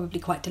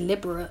probably quite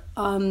deliberate,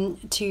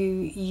 to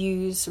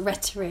use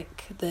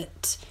rhetoric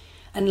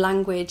and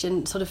language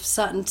and sort of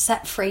certain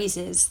set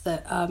phrases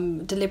that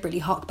deliberately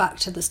hark back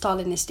to the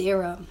Stalinist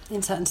era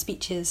in certain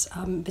speeches,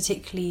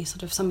 particularly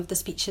sort of some of the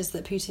speeches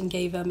that Putin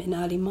gave in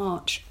early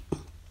March.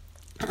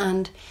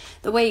 And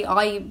the way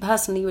I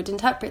personally would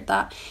interpret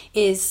that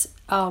is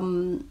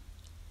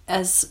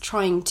as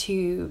trying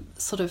to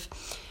sort of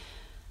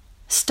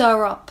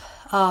stir up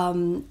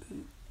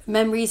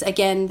memories,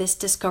 again, this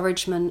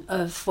discouragement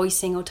of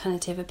voicing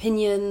alternative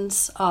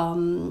opinions,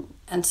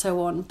 and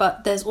so on.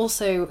 But there's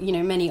also,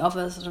 many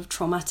other sort of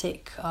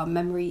traumatic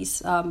memories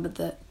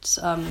that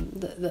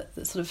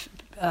sort of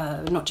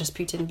not just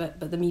Putin, but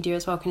the media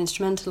as well can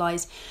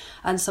instrumentalise.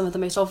 And some of the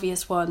most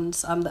obvious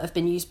ones that have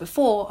been used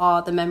before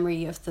are the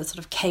memory of the sort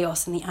of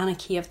chaos and the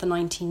anarchy of the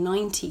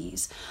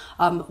 1990s,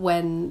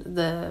 when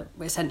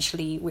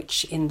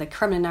which in the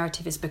Kremlin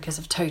narrative is because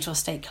of total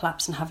state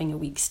collapse and having a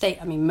weak state.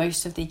 I mean,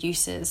 most of the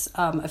uses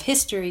of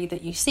history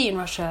that you see in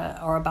Russia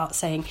are about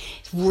saying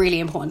it's really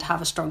important to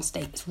have a strong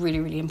state. It's really,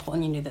 really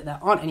important, that there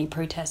aren't any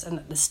protests and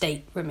that the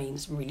state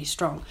remains really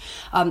strong.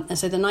 And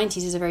so the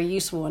 90s is a very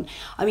useful one.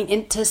 I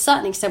mean, to a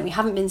certain extent, we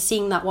haven't been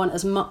seeing that one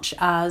as much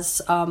as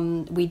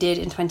we did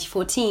in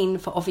 2014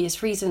 for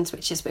obvious reasons,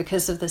 which is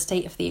because of the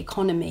state of the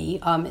economy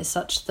is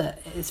such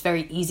that it's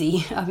very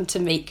easy to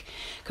make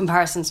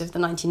comparisons with the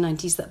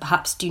 1990s that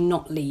perhaps do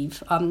not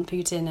leave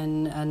Putin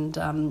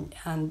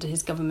and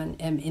his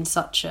government in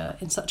such a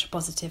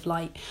positive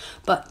light.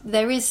 But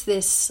there is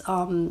this,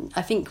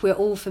 I think we're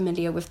all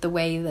familiar with the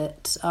way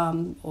that,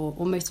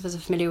 or most of us are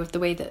familiar with the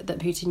way that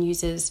Putin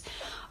uses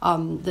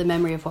the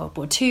memory of World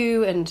War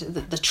II and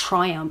the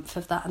triumph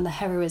of that and the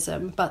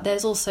heroism. But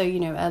there's also,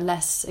 a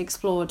less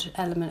explored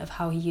element of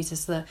how he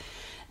uses the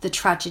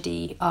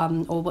tragedy,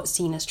 or what's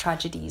seen as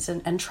tragedies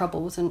and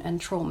troubles and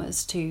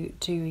traumas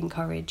to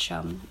encourage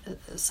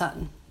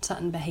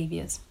certain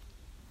behaviours.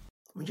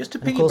 Just to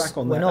piggyback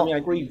on that, I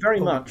agree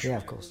very much. Yeah,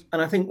 of course.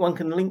 And I think one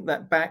can link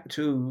that back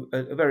to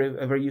a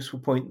very useful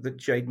point that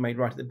Jade made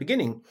right at the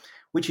beginning,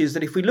 which is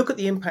that if we look at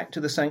the impact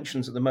of the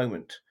sanctions at the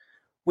moment,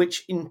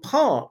 which in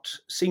part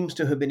seems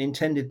to have been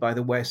intended by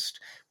the West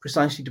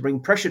precisely to bring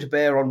pressure to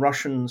bear on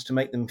Russians to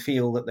make them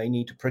feel that they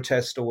need to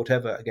protest or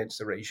whatever against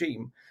the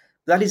regime,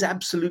 that is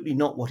absolutely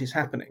not what is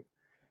happening.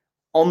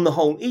 On the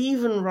whole,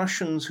 even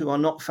Russians who are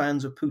not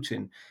fans of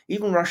Putin,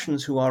 even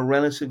Russians who are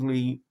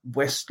relatively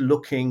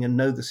West-looking and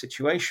know the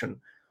situation,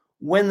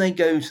 when they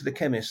go to the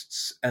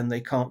chemists and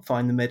they can't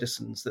find the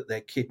medicines that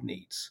their kid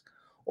needs,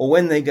 or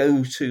when they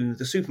go to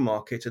the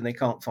supermarket and they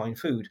can't find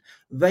food,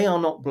 they are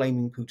not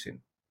blaming Putin.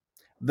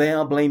 They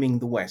are blaming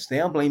the West. They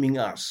are blaming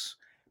us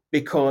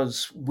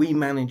because we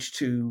managed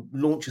to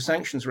launch a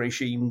sanctions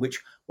regime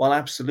which, while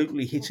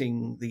absolutely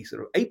hitting the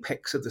sort of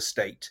apex of the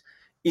state,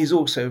 is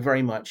also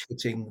very much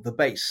hitting the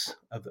base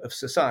of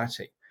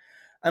society.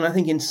 And I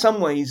think in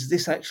some ways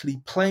this actually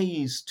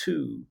plays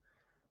to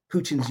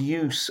Putin's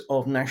use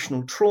of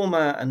national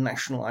trauma and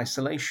national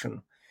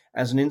isolation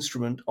as an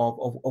instrument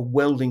of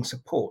welding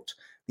support.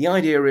 The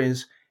idea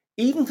is,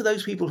 even for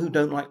those people who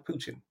don't like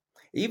Putin,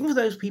 even for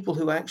those people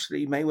who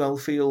actually may well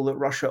feel that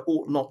Russia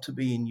ought not to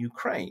be in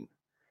Ukraine,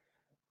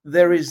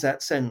 there is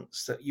that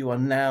sense that you are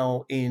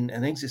now in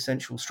an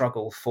existential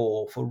struggle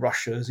for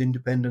Russia's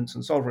independence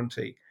and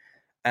sovereignty,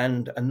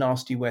 and a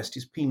nasty West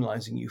is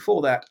penalising you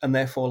for that, and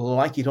therefore,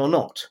 like it or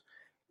not,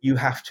 you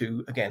have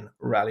to, again,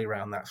 rally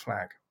around that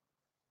flag.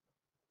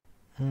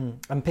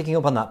 I'm picking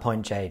up on that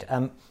point, Jade.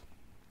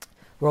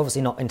 We're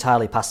obviously not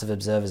entirely passive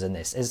observers in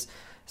this. Is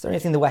there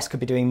anything the West could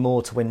be doing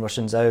more to win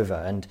Russians over?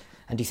 And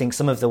do you think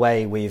some of the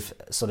way we've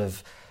sort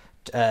of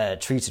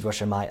treated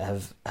Russia might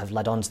have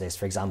led on to this?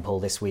 For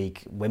example, this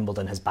week,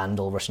 Wimbledon has banned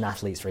all Russian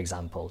athletes, for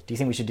example. Do you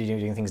think we should be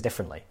doing things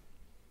differently?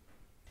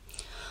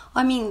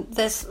 I mean,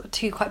 there's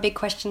two quite big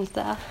questions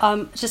there.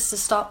 Just to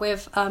start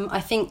with, I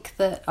think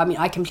that,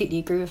 I completely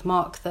agree with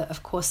Mark that,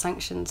 of course,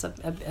 sanctions are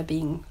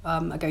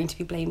going to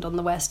be blamed on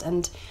the West.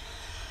 And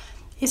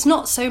it's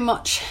not so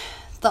much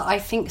that I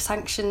think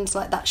sanctions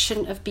like that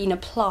shouldn't have been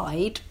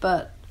applied,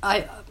 but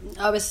I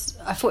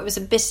thought it was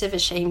a bit of a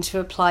shame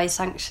to apply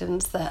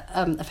sanctions that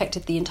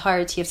affected the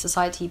entirety of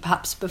society,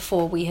 perhaps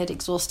before we had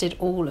exhausted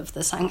all of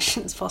the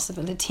sanctions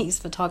possibilities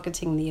for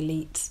targeting the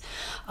elites.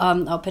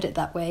 I'll put it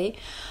that way.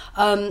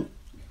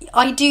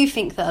 I do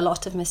think that a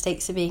lot of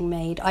mistakes are being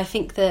made. I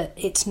think that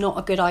it's not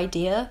a good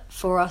idea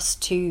for us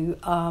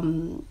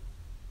to...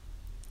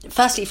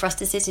 Firstly, for us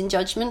to sit in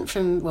judgment for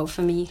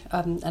me,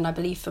 and I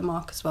believe for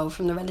Mark as well,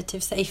 from the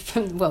relative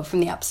from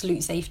the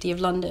absolute safety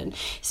of London.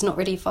 It's not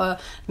really for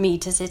me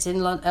to sit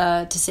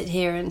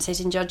here and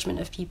sit in judgment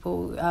of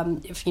people,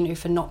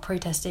 for not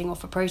protesting or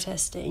for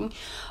protesting,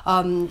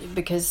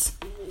 because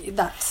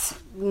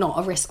that's not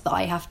a risk that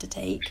I have to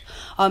take.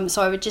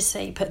 So I would just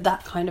say put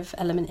that kind of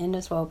element in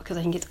as well, because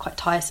I think it's quite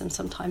tiresome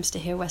sometimes to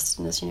hear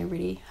Westerners,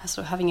 really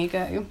sort of having a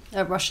go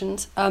at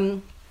Russians.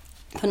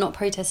 For not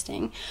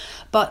protesting.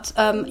 But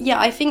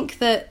I think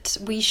that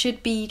we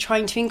should be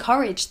trying to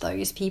encourage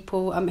those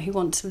people who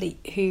want to leave,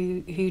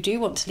 who do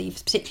want to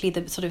leave, particularly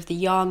the sort of the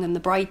young and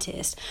the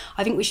brightest.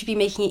 I think we should be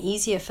making it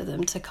easier for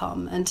them to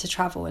come and to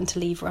travel and to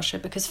leave Russia,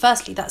 because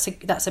firstly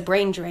that's a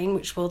brain drain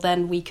which will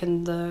then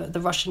weaken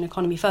the Russian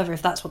economy further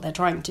if that's what they're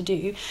trying to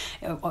do.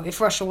 If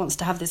Russia wants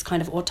to have this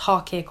kind of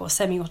autarkic or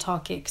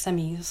semi-autarkic,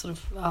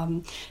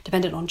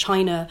 dependent on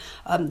China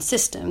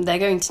system, they're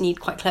going to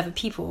need quite clever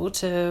people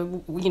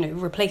to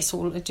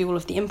do all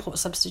of the import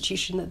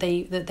substitution that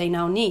they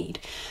now need.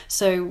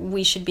 So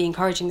we should be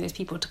encouraging those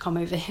people to come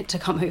over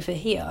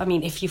here. I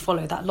mean, if you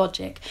follow that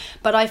logic.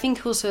 But I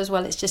think also as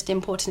well, it's just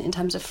important in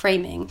terms of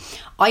framing.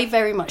 I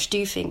very much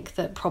do think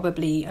that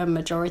probably a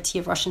majority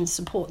of Russians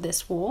support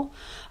this war.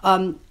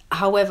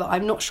 However,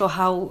 I'm not sure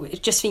how,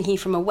 just thinking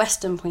from a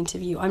Western point of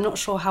view, I'm not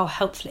sure how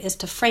helpful it is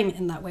to frame it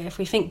in that way. If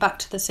we think back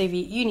to the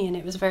Soviet Union,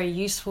 it was a very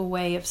useful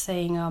way of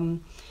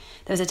saying...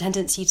 There was a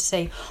tendency to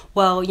say,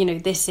 well,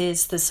 this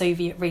is the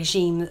Soviet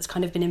regime that's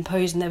kind of been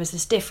imposed, and there was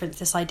this difference,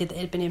 this idea that it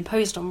had been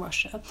imposed on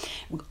Russia.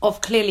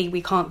 Clearly,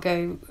 we can't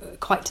go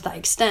quite to that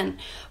extent,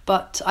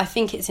 but I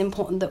think it's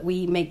important that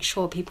we make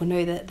sure people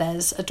know that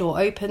there's a door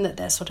open, that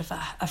there's sort of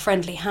a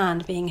friendly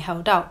hand being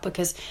held out,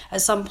 because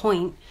at some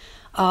point,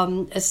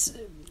 as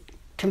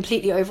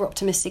completely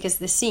over-optimistic as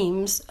this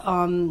seems,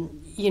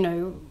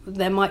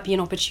 there might be an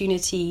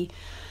opportunity.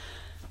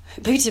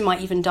 Putin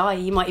might even die,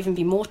 he might even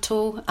be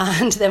mortal,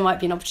 and there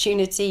might be an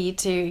opportunity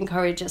to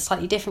encourage a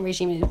slightly different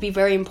regime. It would be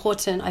very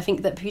important, I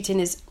think, that Putin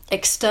is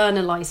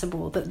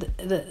externalizable,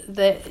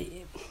 that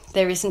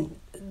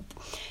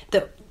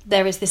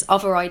there is this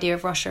other idea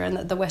of Russia, and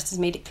that the West has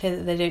made it clear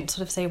that they don't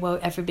sort of say, well,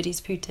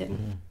 everybody's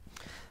Putin.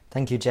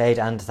 Thank you, Jade,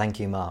 and thank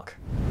you, Mark.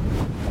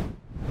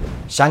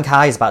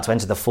 Shanghai is about to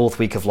enter the fourth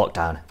week of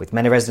lockdown, with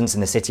many residents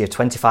in the city of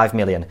 25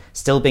 million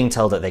still being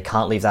told that they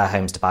can't leave their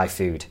homes to buy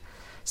food.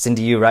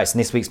 Cindy Yu writes in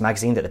this week's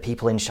magazine that the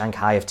people in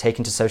Shanghai have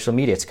taken to social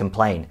media to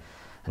complain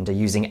and are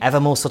using ever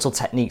more subtle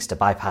techniques to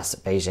bypass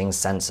Beijing's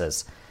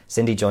censors.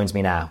 Cindy joins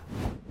me now.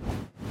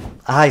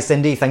 Hi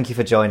Cindy, thank you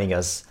for joining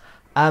us.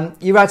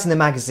 You write in the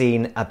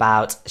magazine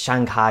about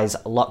Shanghai's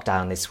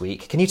lockdown this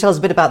week. Can you tell us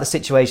a bit about the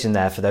situation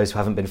there for those who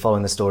haven't been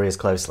following the story as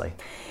closely?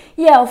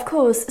 Yeah, of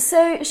course.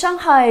 So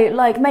Shanghai,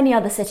 like many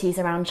other cities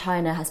around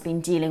China, has been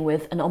dealing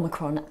with an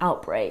Omicron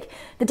outbreak.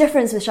 The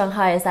difference with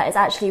Shanghai is that it's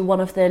actually one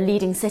of the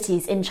leading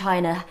cities in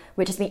China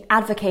which has been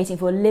advocating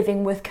for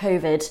living with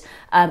COVID,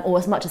 or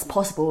as much as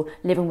possible,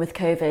 living with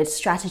COVID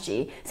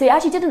strategy. So it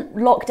actually didn't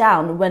lock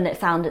down when it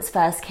found its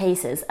first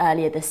cases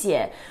earlier this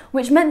year,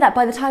 which meant that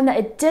by the time that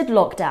it did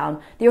lock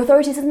down, the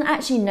authorities didn't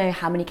actually know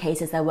how many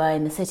cases there were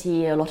in the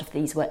city. A lot of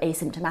these were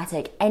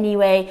asymptomatic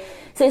anyway.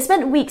 So it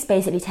spent weeks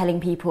basically telling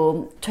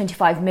people,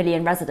 25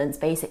 million residents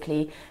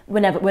basically, we're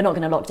not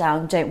going to lock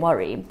down, don't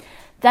worry.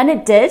 Then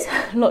it did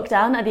lock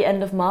down at the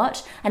end of March,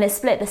 and it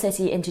split the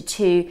city into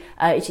two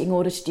in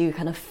order to do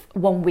kind of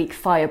 1 week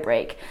fire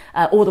break,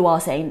 all the while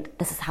saying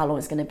this is how long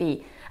it's going to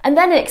be. And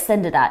then it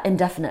extended that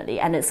indefinitely,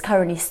 and it's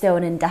currently still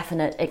an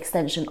indefinite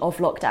extension of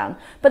lockdown.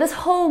 But this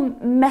whole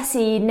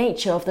messy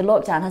nature of the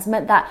lockdown has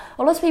meant that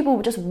a lot of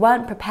people just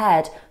weren't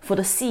prepared for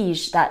the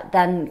siege that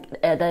then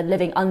they're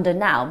living under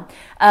now.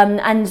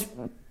 And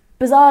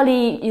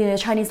bizarrely,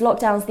 Chinese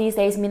lockdowns these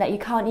days mean that you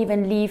can't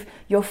even leave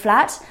your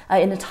flat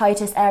in the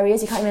tightest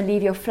areas. You can't even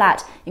leave your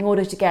flat in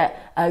order to get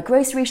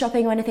grocery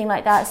shopping or anything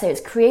like that. So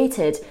it's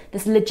created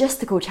this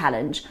logistical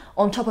challenge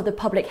on top of the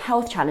public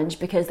health challenge,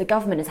 because the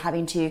government is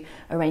having to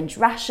arrange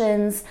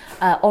rations,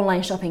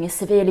 online shopping is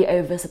severely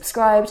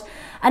oversubscribed.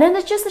 And then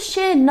there's just the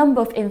sheer number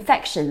of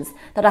infections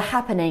that are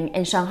happening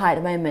in Shanghai at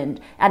the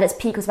moment. At its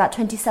peak was about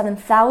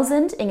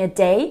 27,000 in a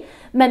day,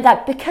 meant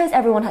that because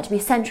everyone had to be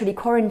centrally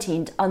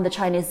quarantined under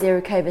China's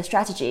zero COVID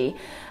strategy,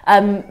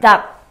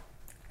 that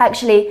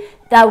actually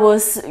there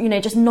was,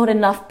 just not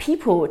enough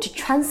people to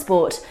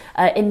transport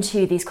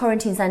into these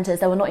quarantine centres.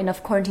 There were not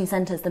enough quarantine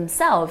centres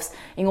themselves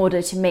in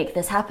order to make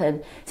this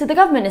happen. So the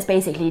government is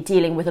basically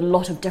dealing with a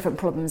lot of different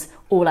problems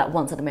all at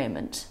once at the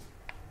moment.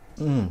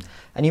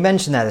 And you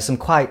mentioned there's some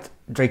quite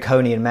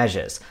draconian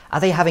measures. Are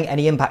they having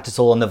any impact at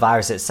all on the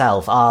virus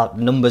itself? Are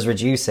numbers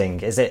reducing?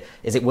 Is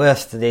it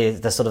worth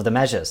the sort of the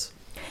measures?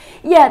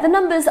 Yeah, the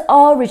numbers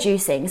are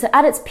reducing. So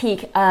at its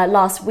peak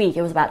last week,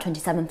 it was about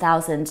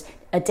 27,000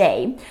 a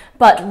day,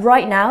 but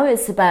right now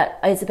it's a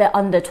bit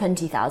under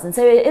 20,000.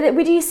 So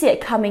we do see it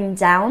coming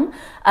down,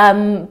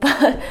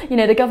 but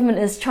the government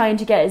is trying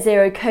to get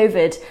zero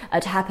COVID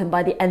to happen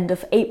by the end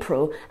of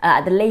April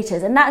at the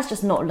latest, and that's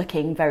just not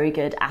looking very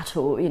good at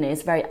all.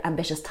 It's a very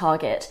ambitious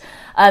target.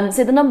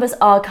 So the numbers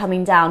are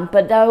coming down,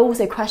 but there are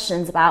also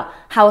questions about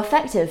how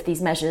effective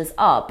these measures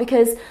are,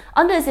 because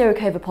under a zero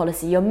COVID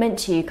policy, you're meant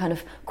to kind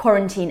of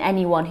quarantine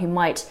anyone who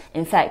might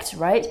infect,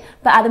 right?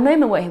 But at the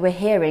moment, what we're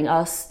hearing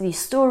are these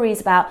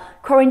stories about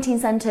quarantine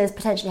centres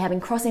potentially having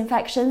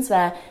cross-infections,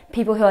 where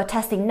people who are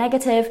testing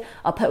negative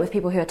are put with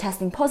people who are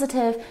testing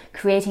positive,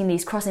 creating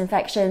these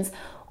cross-infections,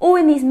 or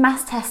in these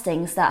mass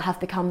testings that have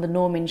become the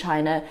norm in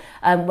China,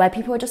 where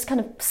people are just kind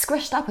of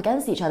squished up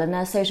against each other. And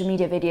there are social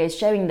media videos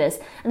showing this.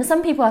 And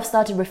some people have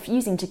started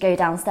refusing to go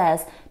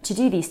downstairs to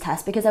do these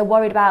tests because they're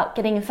worried about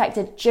getting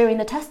infected during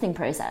the testing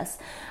process.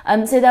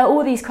 So there are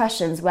all these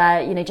questions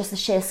where, just the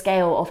sheer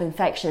scale of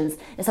infections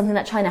is something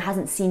that China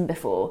hasn't seen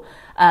before,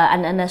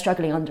 and they're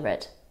struggling under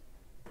it.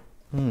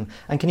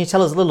 And can you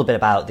tell us a little bit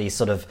about these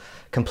sort of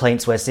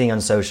complaints we're seeing on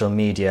social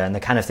media and the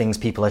kind of things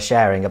people are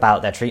sharing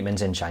about their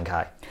treatment in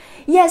Shanghai?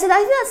 Yeah, so I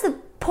think that's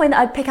the point that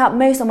I pick out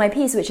most on my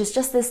piece, which is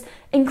just this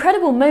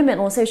incredible moment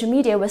on social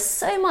media where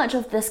so much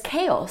of this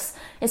chaos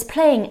is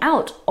playing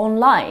out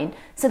online,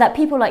 so that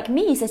people like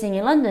me sitting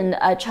in London,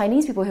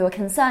 Chinese people who are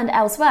concerned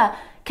elsewhere,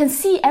 can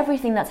see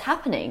everything that's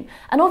happening.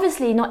 And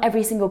obviously not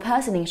every single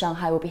person in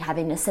Shanghai will be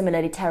having a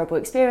similarly terrible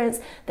experience.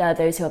 There are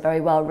those who are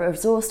very well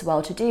resourced,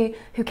 well-to-do,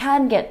 who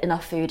can get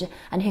enough food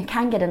and who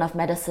can get enough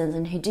medicines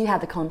and who do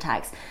have the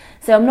contacts.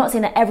 So I'm not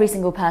saying that every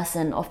single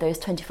person of those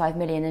 25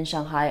 million in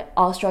Shanghai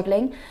are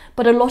struggling,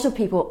 but a lot of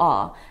people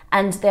are.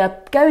 And they're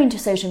going to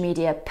social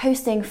media,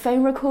 posting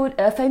phone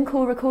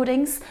call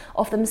recordings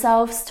of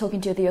themselves,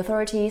 talking to the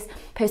authorities,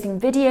 posting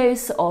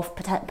videos of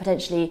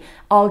potentially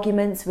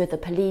arguments with the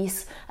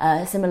police,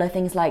 similar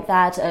things like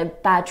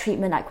that, bad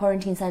treatment at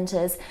quarantine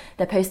centres.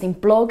 They're posting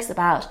blogs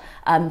about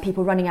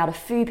people running out of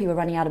food, people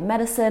running out of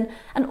medicine,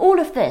 and all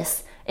of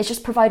this is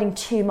just providing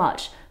too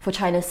much for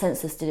China's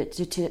censors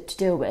to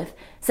deal with.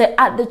 So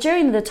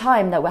during the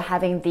time that we're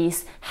having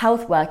these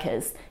health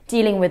workers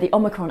dealing with the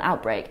Omicron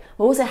outbreak,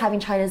 we're also having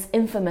China's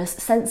infamous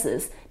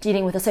censors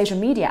dealing with a social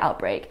media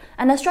outbreak.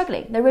 And they're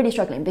struggling. They're really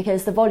struggling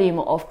because the volume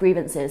of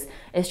grievances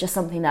is just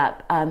something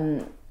that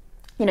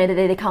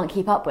they can't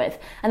keep up with.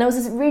 And there was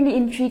this really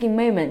intriguing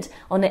moment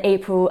on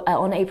April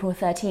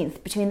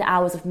 13th, between the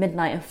hours of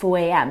midnight and 4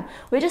 a.m,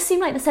 where it just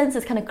seemed like the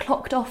censors kind of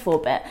clocked off for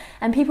a bit,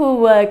 and people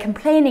were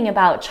complaining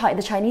about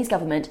the Chinese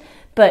government,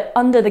 but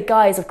under the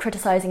guise of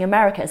criticising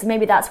America. So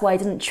maybe that's why it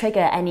didn't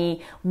trigger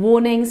any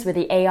warnings with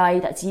the AI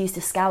that's used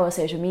to scour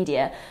social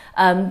media.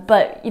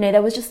 But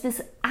there was just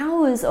this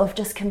hours of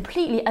just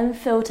completely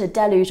unfiltered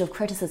deluge of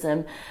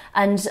criticism.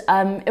 And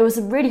it was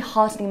a really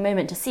heartening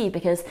moment to see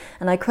because,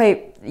 and I quote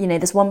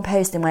this one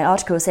post in my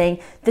article saying,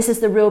 "This is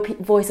the real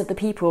voice of the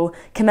people.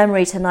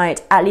 Commemorate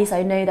tonight. At least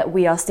I know that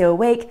we are still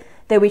awake.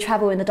 Though we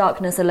travel in the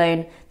darkness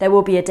alone, there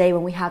will be a day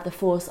when we have the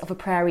force of a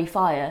prairie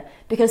fire."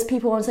 Because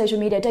people on social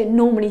media don't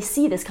normally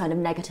see this kind of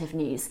negative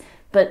news.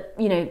 But,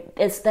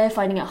 they're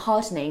finding it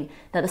heartening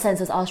that the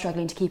censors are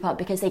struggling to keep up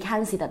because they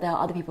can see that there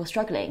are other people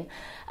struggling.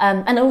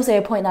 And also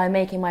a point that I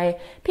make in my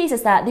piece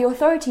is that the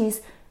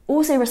authorities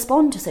also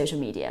respond to social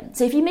media.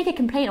 So if you make a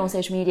complaint on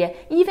social media,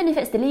 even if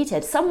it's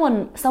deleted,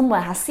 someone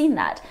somewhere has seen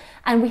that.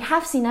 And we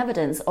have seen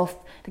evidence of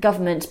the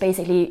government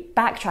basically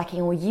backtracking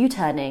or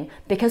U-turning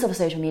because of a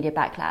social media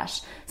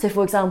backlash. So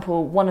for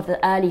example, one of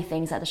the early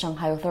things that the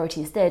Shanghai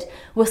authorities did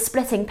was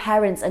splitting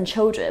parents and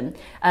children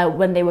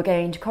when they were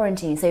going into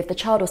quarantine. So if the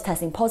child was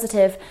testing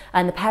positive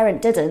and the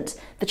parent didn't,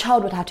 the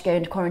child would have to go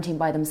into quarantine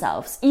by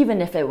themselves,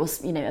 even if it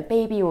was, a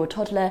baby or a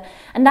toddler.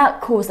 And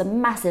that caused a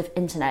massive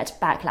internet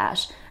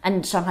backlash.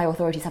 And Shanghai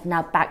authorities have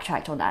now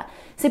backtracked on that.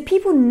 So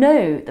people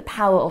know the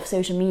power of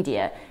social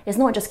media. It's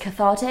not just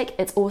cathartic,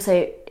 it's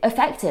also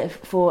effective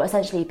for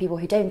essentially people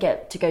who don't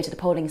get to go to the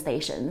polling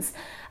stations.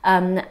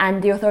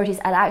 And the authorities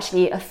are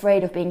actually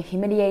afraid of being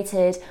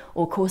humiliated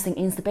or causing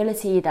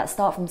instability that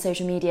start from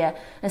social media.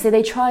 And so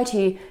they try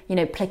to,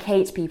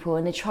 placate people,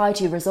 and they try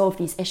to resolve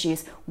these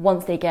issues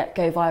once they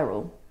go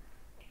viral.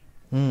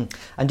 And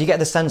do you get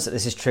the sense that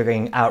this is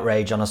triggering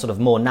outrage on a sort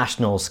of more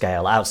national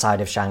scale outside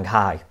of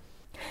Shanghai?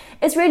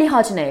 It's really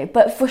hard to know,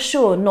 but for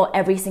sure, not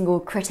every single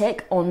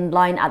critic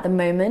online at the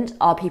moment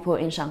are people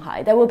in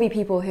Shanghai. There will be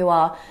people who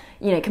are,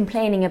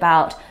 complaining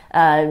about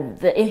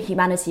the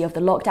inhumanity of the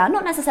lockdown,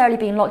 not necessarily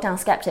being lockdown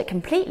skeptic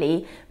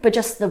completely, but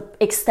just the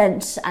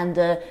extent and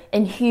the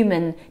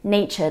inhuman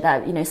nature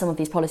that, some of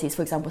these policies,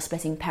 for example,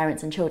 splitting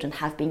parents and children,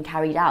 have been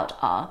carried out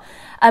are.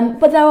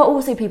 But there are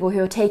also people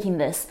who are taking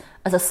this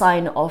as a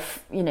sign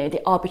of,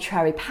 the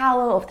arbitrary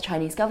power of the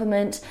Chinese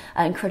government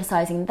and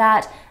criticizing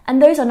that.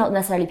 And those are not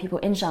necessarily people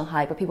in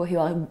Shanghai, but people who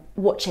are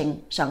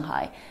watching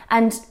Shanghai.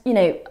 And,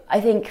 I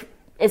think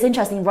it's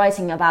interesting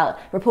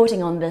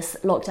reporting on this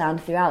lockdown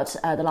throughout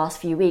the last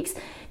few weeks.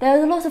 There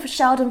was a lot of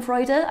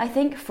schadenfreude, I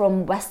think,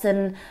 from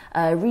Western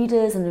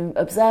readers and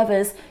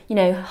observers.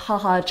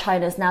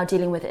 China's now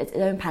dealing with its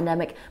own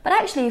pandemic. But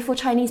actually, for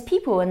Chinese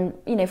people and,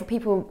 for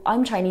people,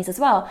 I'm Chinese as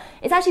well,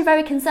 it's actually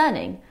very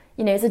concerning.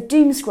 It's a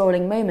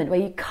doom-scrolling moment where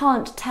you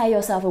can't tear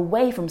yourself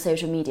away from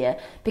social media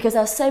because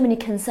there are so many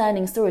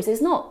concerning stories.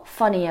 It's not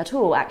funny at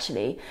all,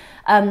 actually.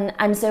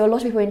 And so a lot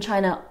of people in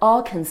China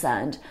are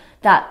concerned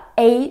that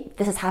A,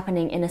 this is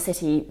happening in a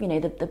city,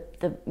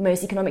 the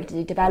most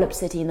economically developed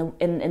city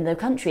in the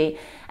country,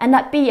 and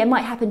that B, it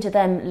might happen to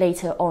them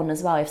later on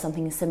as well if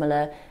something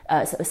similar,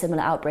 a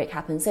similar outbreak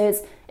happens. So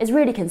it's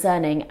really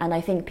concerning, and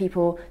I think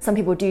some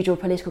people do draw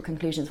political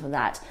conclusions from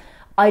that.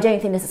 I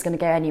don't think this is going to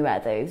go anywhere,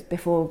 though.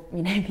 Before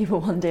people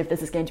wonder if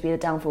this is going to be the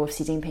downfall of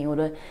Xi Jinping or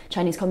the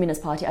Chinese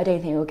Communist Party, I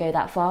don't think it will go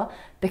that far,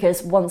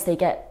 because once they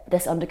get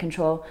this under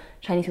control,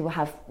 Chinese people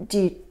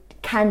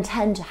can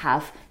tend to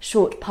have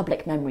short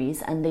public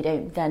memories, and they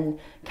don't then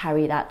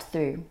carry that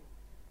through.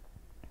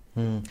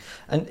 And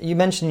you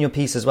mentioned in your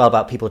piece as well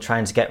about people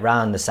trying to get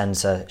around the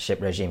censorship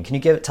regime. Can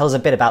you tell us a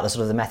bit about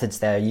the methods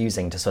they're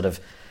using to sort of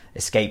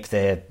escape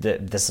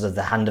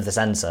the hand of the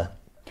censor?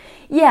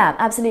 Yeah,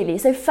 absolutely.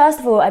 So first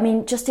of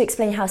all, just to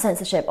explain how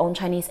censorship on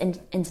Chinese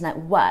internet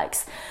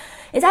works,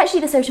 it's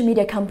actually the social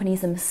media companies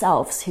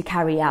themselves who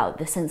carry out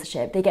the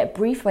censorship. They get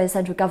briefed by the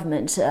central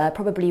government,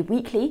 probably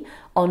weekly,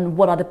 on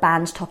what are the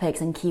banned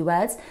topics and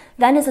keywords.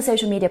 Then it's the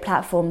social media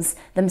platforms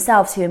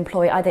themselves who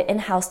employ either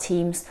in-house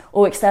teams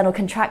or external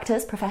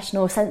contractors,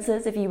 professional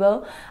censors, if you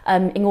will,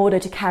 in order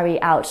to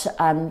carry out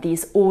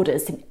these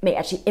orders, to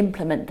actually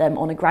implement them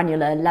on a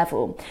granular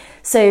level.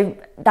 So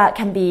that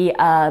can be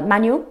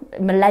manual,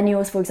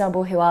 millennials, for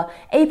example, who are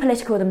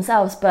apolitical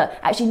themselves, but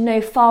actually know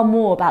far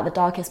more about the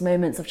darkest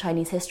moments of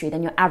Chinese history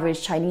than your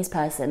average Chinese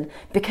person,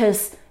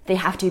 because they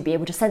have to be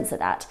able to censor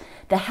that.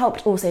 They're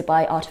helped also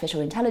by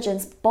artificial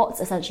intelligence, bots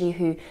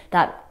essentially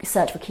that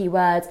search for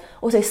keywords,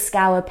 also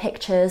scour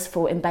pictures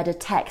for embedded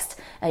text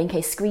in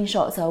case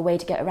screenshots are a way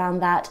to get around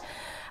that.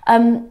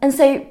 And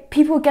so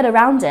people get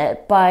around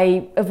it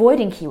by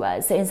avoiding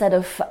keywords. So instead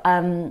of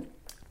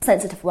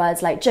sensitive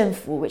words like 政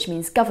府, which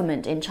means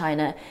government in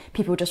China,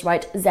 people just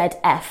write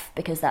ZF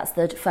because that's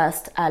the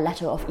first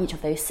letter of each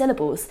of those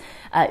syllables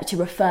to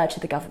refer to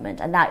the government,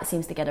 and that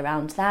seems to get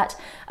around that.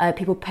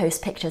 People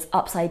post pictures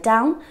upside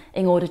down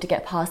in order to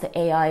get past the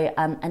AI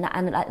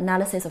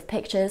analysis of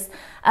pictures.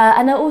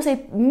 And there are also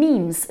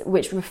memes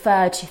which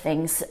refer to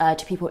things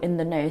to people in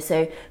the know.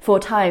 So for a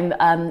time,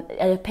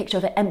 a picture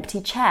of an empty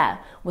chair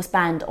was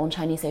banned on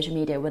Chinese social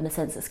media when the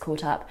censors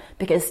caught up,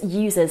 because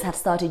users had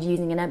started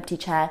using an empty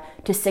chair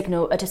to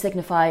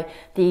signify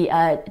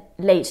the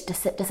late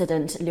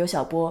dissident Liu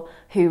Xiaobo,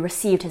 who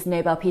received his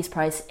Nobel Peace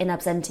Prize in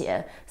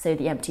absentia, so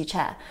the empty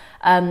chair.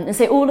 And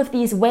so all of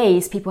these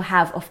ways people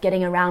have of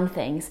getting around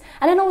things,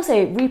 and then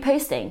also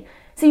reposting.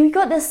 So you've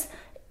got this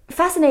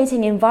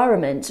fascinating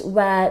environment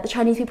where the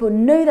Chinese people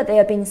know that they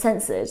are being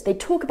censored. They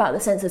talk about the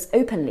censors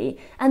openly,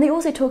 and they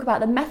also talk about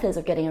the methods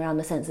of getting around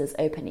the censors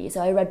openly.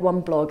 So I read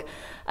one blog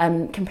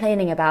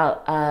complaining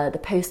about the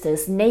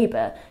poster's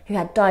neighbour who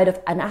had died of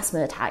an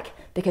asthma attack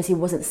because he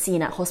wasn't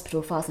seen at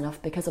hospital fast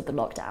enough because of the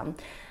lockdown.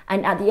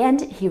 And at the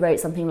end, he wrote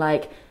something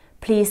like,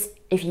 please,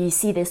 if you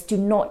see this, do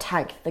not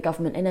tag the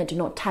government in it, do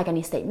not tag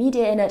any state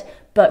media in it,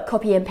 but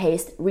copy and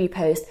paste,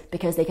 repost,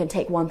 because they can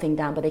take one thing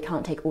down, but they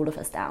can't take all of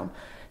us down.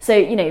 So,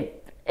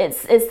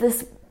 it's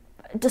this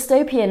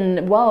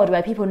dystopian world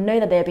where people know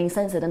that they're being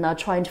censored and are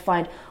trying to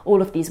find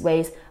all of these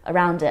ways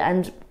around it,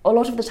 and a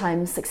lot of the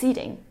time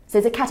succeeding. So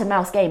it's a cat and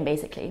mouse game,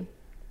 basically.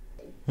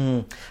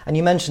 And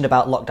you mentioned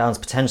about lockdowns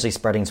potentially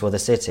spreading to other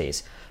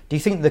cities. Do you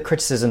think the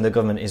criticism the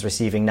government is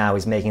receiving now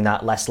is making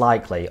that less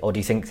likely, or do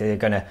you think they're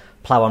going to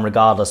plough on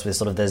regardless with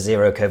sort of the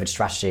zero COVID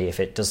strategy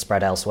if it does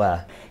spread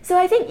elsewhere? So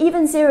I think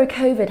even zero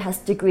COVID has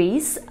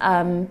degrees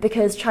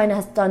because China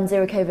has done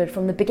zero COVID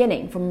from the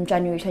beginning, from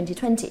January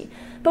 2020.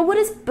 But what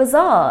is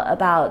bizarre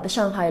about the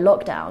Shanghai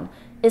lockdown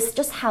is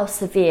just how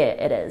severe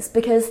it is,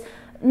 because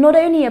not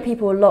only are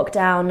people locked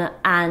down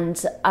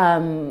and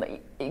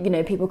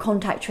people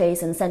contact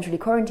trace and centrally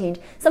quarantined,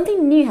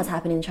 something new has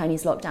happened in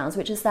Chinese lockdowns,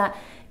 which is that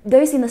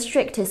those in the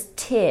strictest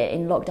tier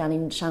in lockdown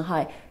in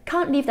Shanghai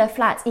can't leave their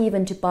flats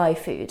even to buy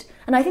food.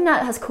 And I think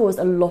that has caused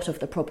a lot of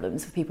the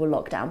problems for people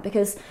locked down,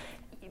 because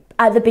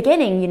at the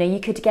beginning, you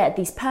could get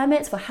these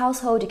permits for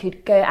household, you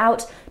could go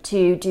out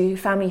to do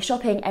family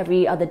shopping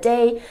every other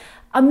day.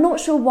 I'm not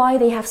sure why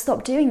they have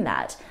stopped doing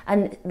that.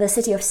 And the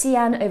city of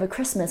Xi'an over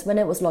Christmas, when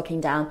it was locking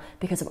down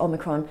because of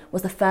Omicron,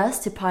 was the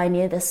first to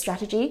pioneer this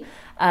strategy.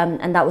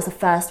 And that was the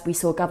first we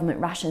saw government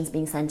rations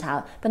being sent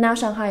out. But now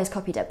Shanghai has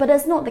copied it. But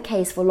that's not the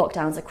case for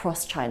lockdowns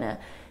across China.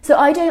 So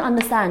I don't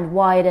understand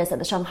why it is that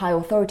the Shanghai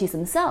authorities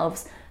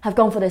themselves have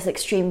gone for this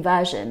extreme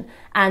version.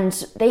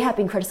 And they have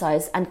been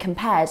criticised and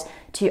compared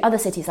to other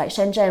cities like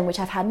Shenzhen, which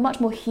have had much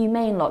more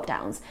humane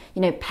lockdowns.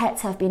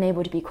 Pets have been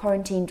able to be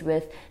quarantined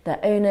with their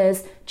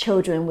owners,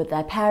 children with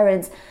their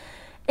parents.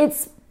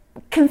 It's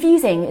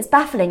confusing, it's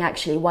baffling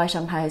actually why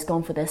Shanghai has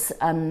gone for this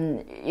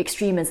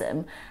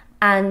extremism.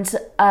 And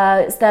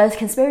there's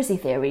conspiracy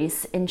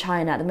theories in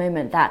China at the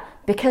moment that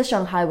because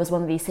Shanghai was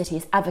one of these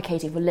cities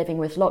advocating for living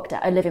with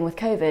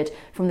COVID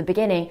from the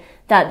beginning,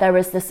 that there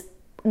is this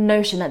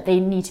notion that they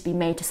need to be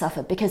made to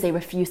suffer because they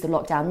refused the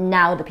lockdown.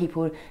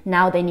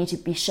 Now they need to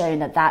be shown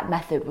that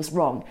method was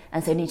wrong,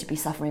 and so they need to be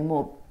suffering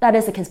more. That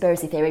is a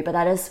conspiracy theory, but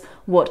that is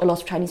what a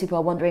lot of Chinese people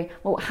are wondering.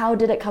 Well, how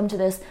did it come to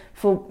this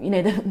for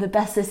the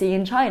best city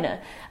in China?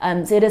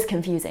 So it is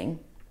confusing.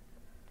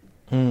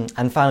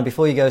 And finally,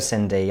 before you go,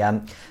 Cindy,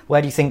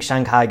 where do you think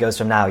Shanghai goes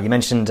from now? You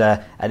mentioned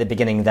at the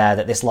beginning there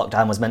that this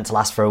lockdown was meant to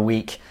last for a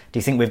week. Do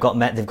you think they've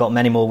got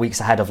many more weeks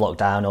ahead of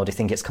lockdown, or do you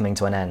think it's coming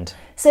to an end?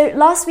 So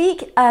last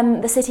week,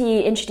 the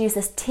city introduced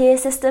this tier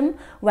system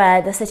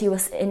where the city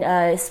was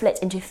split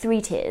into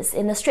 3 tiers.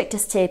 In the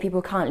strictest tier,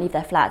 people can't leave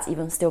their flats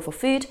even still for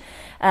food.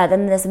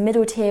 Then there's a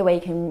middle tier where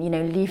you can,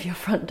 leave your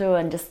front door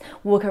and just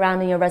walk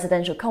around in your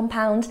residential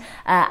compound.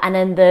 And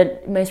then the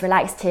most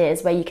relaxed tier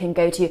is where you can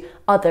go to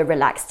other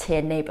relaxed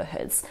tier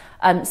neighborhoods.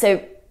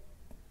 So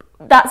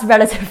that's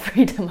relative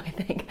freedom, I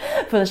think,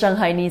 for the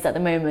Shanghainese at the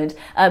moment.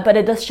 But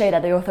it does show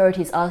that the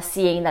authorities are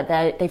seeing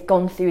that they've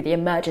gone through the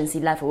emergency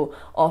level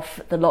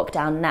of the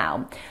lockdown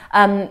now.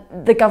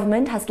 The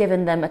government has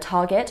given them a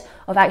target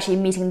of actually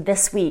meeting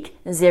this week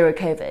zero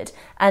COVID.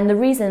 And the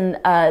reason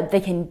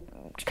they can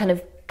kind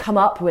of come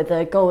up with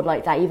a goal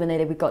like that, even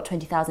though we've got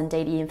 20,000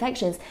 daily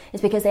infections, is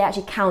because they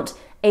actually count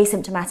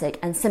asymptomatic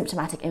and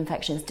symptomatic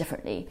infections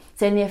differently.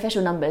 So in the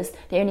official numbers,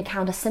 they only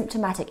count a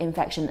symptomatic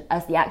infection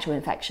as the actual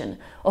infection.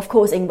 Of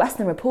course, in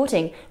Western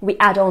reporting, we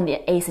add on the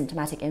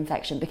asymptomatic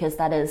infection because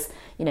that is,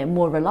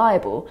 more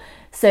reliable.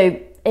 So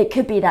it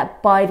could be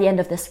that by the end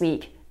of this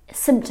week,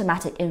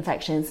 symptomatic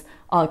infections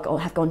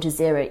have gone to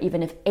zero,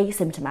 even if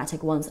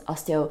asymptomatic ones are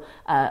still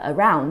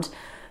around.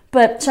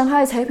 But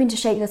Shanghai is hoping to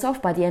shake this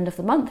off by the end of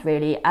the month,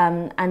 really,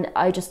 and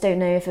I just don't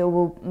know if it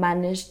will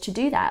manage to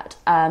do that.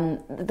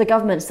 The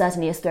government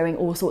certainly is throwing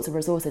all sorts of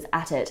resources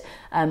at it,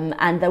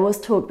 and there was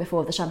talk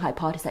before of the Shanghai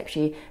Party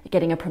Secretary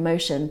getting a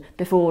promotion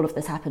before all of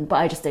this happened, but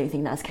I just don't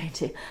think that's going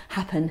to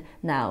happen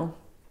now.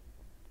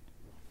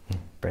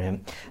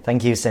 Brilliant.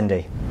 Thank you,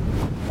 Cindy.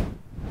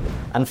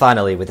 And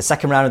finally, with the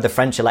second round of the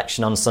French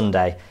election on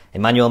Sunday,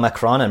 Emmanuel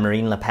Macron and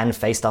Marine Le Pen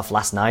faced off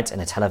last night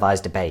in a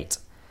televised debate.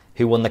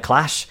 Who won the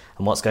clash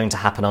and what's going to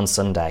happen on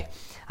Sunday?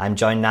 I'm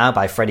joined now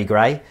by Freddie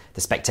Gray,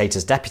 The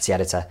Spectator's deputy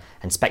editor,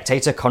 and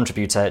Spectator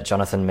contributor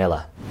Jonathan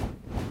Miller.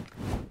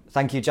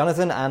 Thank you,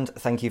 Jonathan, and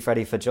thank you,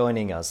 Freddie, for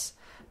joining us.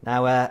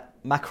 Now,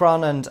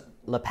 Macron and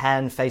Le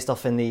Pen faced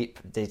off in the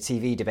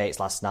TV debates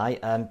last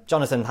night.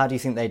 Jonathan, how do you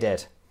think they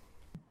did?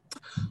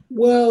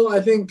 Well,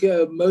 I think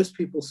most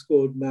people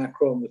scored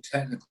Macron the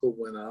technical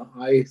winner.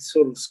 I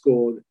sort of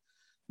scored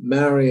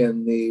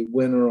Marion the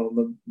winner on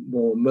the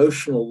more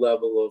emotional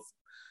level of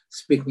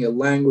speaking a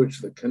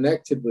language that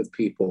connected with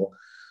people.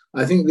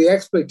 I think the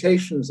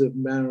expectations of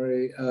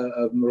Marine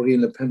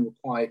Le Pen were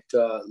quite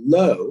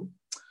low,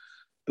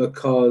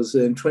 because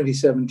in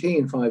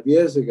 2017, 5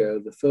 years ago,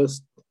 the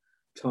first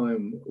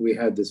time we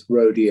had this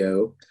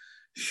rodeo,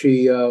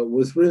 she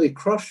was really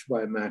crushed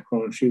by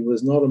Macron. She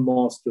was not a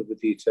master of the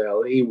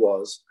detail. He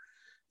was.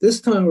 This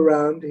time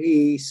around,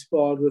 he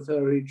sparred with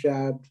her, he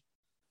jabbed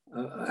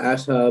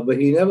at her, but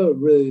he never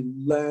really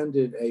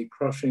landed a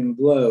crushing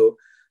blow.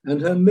 And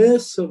her mere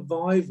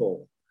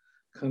survival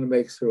kind of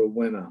makes her a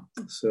winner.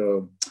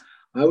 So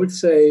I would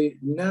say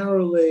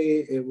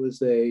narrowly it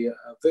was a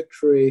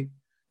victory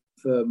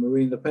for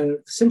Marine Le Pen,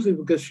 simply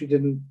because she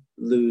didn't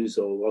lose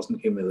or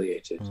wasn't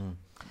humiliated.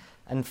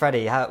 And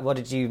Freddie, what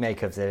did you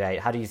make of the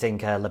debate? How do you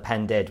think Le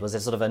Pen did? Was it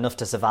sort of enough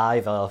to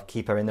survive or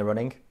keep her in the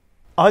running?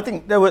 I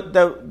think there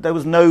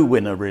was no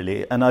winner,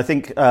 really. And I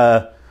think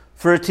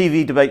for a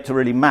TV debate to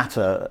really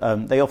matter,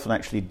 they often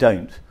actually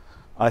don't.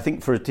 I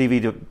think for a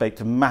TV debate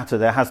to matter,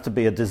 there has to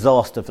be a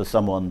disaster for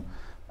someone.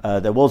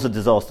 There was a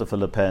disaster for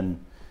Le Pen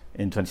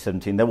in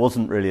 2017. There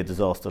wasn't really a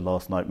disaster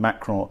last night.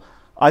 Macron,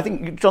 I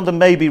think Jonathan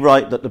may be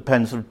right that Le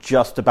Pen sort of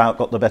just about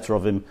got the better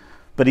of him,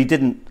 but he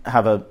didn't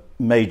have a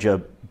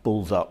major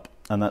balls up,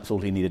 and that's all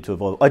he needed to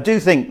avoid. I do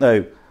think,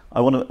 though, I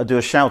want to do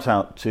a shout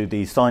out to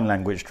the sign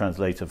language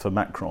translator for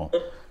Macron,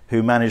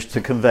 who managed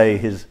to convey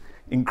his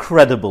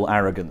incredible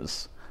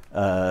arrogance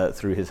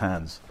through his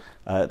hands.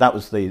 That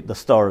was the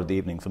star of the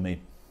evening for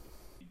me.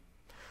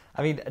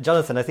 I mean,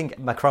 Jonathan, I think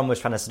Macron was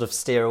trying to sort of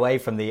steer away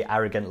from the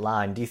arrogant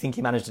line. Do you think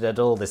he managed it at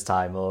all this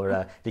time,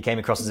 or he came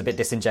across as a bit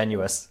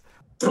disingenuous?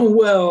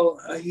 Well,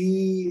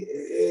 he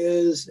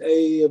is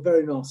a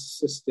very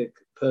narcissistic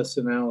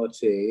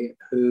personality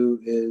who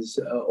is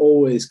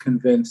always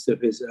convinced of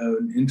his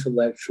own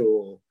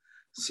intellectual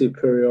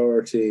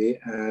superiority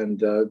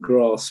and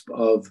grasp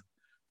of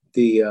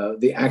the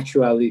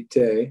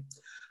actualité.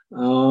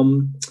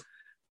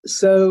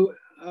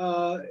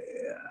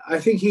 I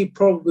think he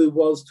probably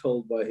was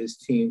told by his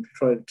team to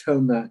try to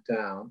tone that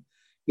down.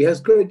 He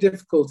has great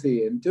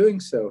difficulty in doing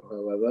so,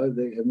 however.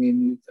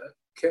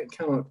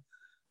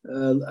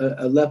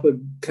 A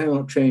leopard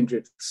cannot change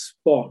its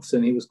spots,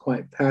 and he was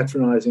quite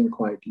patronizing,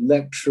 quite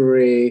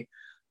lectury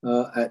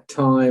at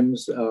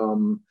times.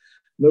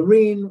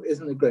 Marine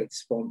isn't a great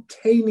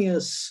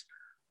spontaneous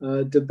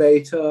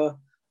debater.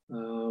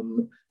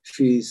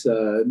 She's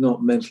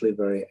not mentally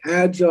very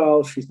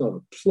agile. She's not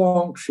a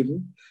plonk.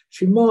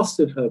 She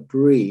mastered her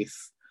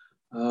brief.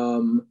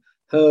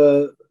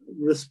 Her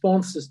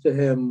responses to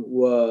him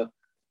were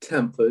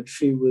tempered.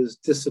 She was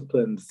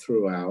disciplined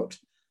throughout.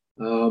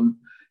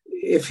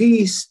 If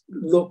he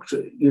looked,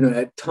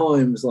 at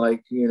times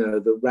like,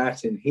 the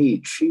rat in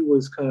heat, she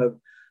was kind of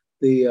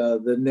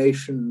the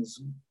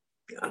nation's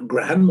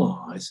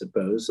grandma, I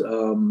suppose,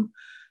 and,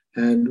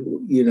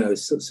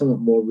 somewhat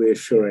more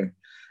reassuring.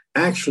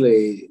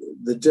 Actually,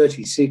 the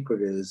dirty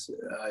secret is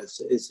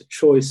it's a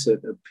choice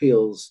that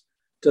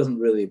doesn't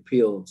really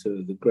appeal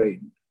to the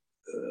great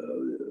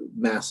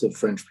mass of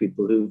French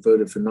people who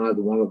voted for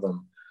neither one of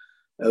them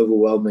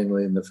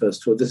overwhelmingly in the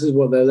first tour. This is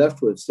what they're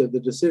left with. So the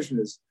decision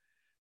is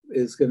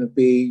going to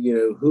be,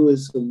 who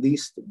is the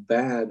least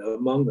bad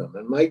among them.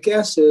 And my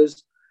guess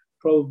is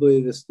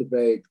probably this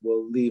debate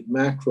will leave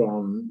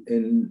Macron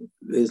in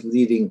his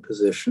leading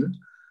position.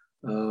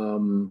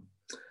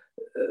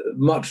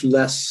 Much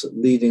less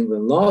leading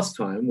than last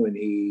time when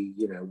he,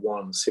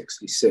 won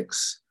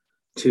 66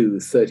 to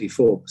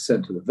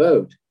 34% of the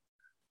vote.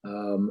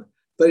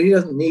 But he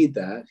doesn't need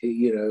that.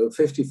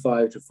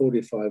 55 to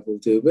 45 will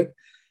do. But,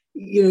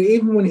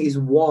 even when he's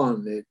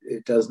won,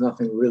 it does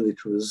nothing really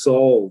to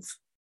resolve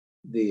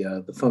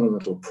the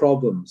fundamental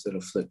problems that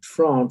afflict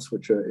France,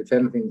 which are, if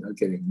anything, are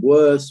getting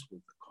worse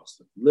with the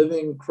cost of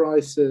living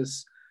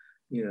crisis,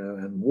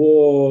 and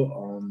war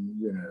on,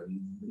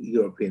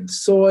 European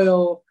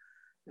soil,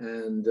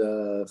 and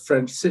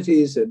French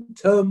cities in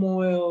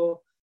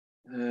turmoil,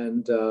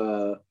 and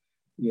a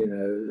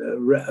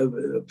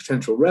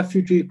potential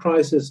refugee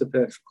crisis, a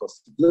potential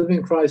cost of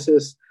living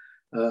crisis,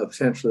 a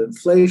potential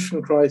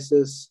inflation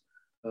crisis,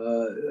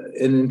 an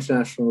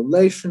international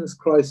relations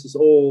crisis,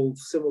 all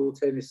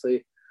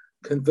simultaneously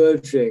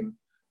converging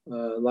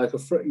and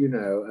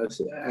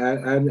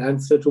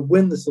so to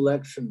win this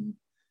election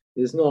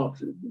is not,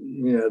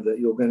 that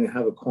you're going to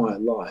have a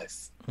quiet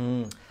life.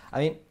 I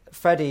mean,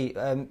 Freddie,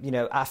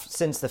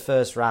 since the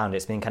first round,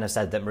 it's been kind of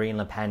said that Marine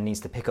Le Pen needs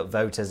to pick up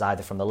voters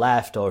either from the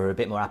left or are a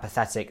bit more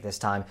apathetic this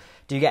time.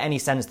 Do you get any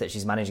sense that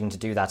she's managing to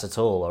do that at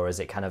all, or has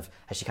she kind of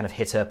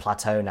hit her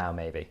plateau now,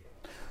 maybe?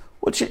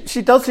 Well,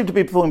 she does seem to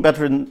be performing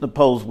better in the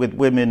polls with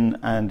women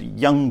and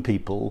young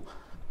people,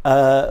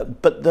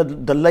 but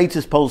the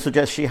latest polls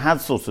suggest she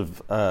has sort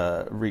of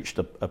reached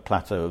a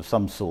plateau of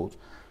some sort,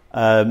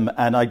 and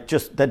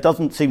there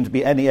doesn't seem to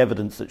be any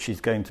evidence that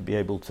she's going to be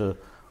able to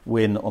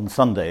win on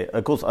Sunday.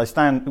 Of course,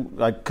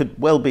 I could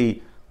well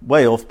be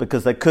way off,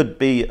 because there could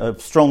be a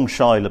strong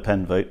shy Le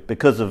Pen vote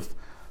because of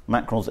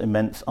Macron's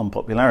immense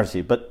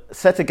unpopularity. But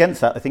set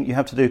against that, I think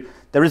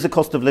there is a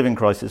cost of living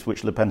crisis,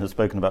 which Le Pen has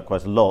spoken about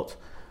quite a lot.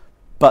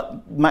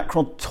 But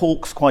Macron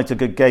talks quite a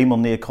good game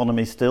on the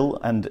economy still,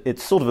 and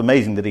it's sort of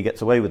amazing that he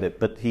gets away with it,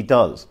 but he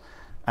does.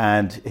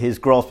 And his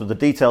grasp of the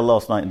detail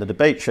last night in the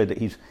debate showed that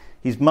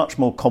he's much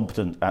more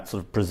competent at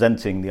sort of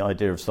presenting the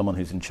idea of someone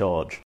who's in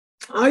charge.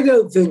 I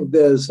don't think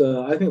there's.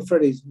 I think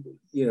Freddie's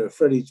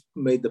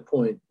made the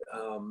point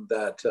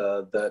that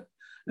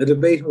a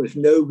debate in which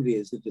nobody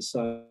is a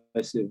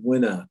decisive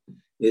winner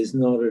is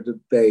not a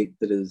debate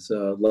that is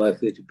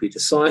likely to be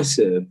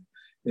decisive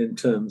in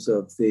terms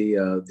of the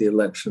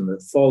election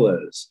that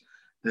follows.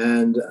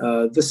 And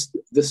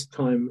this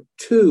time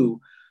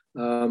too,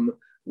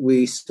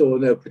 we saw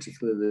no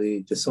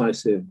particularly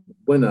decisive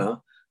winner.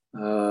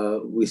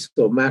 We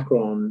saw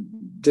Macron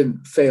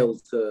didn't fail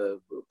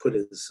to put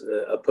his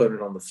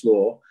opponent on the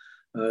floor.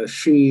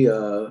 She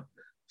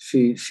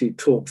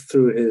talked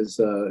through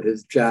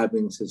his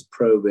jabbings, his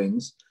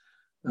probings,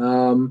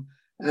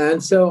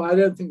 and so I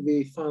don't think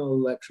the final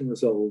election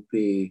result will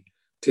be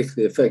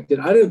particularly affected.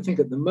 I don't think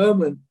at the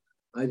moment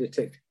I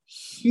detect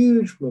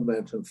huge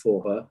momentum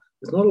for her.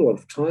 There's not a lot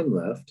of time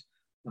left.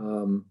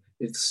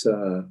 It's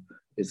the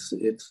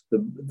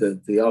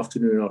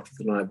afternoon after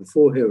the night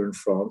before here in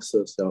France,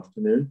 so it's the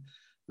afternoon,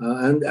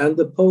 and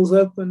the polls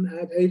open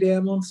at 8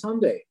 a.m. on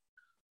Sunday.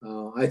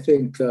 I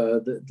think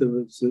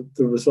the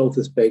result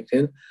is baked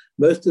in.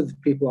 Most of the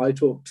people I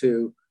talk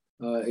to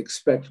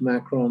expect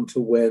Macron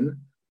to win.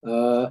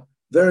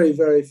 Very,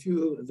 very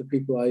few of the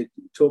people I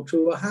talk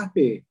to are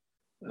happy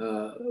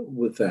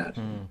with that.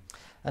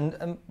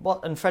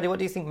 And Freddie, what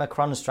do you think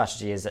Macron's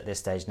strategy is at this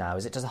stage now?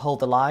 Is it to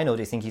hold the line, or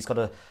do you think he's got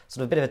a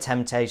sort of bit of a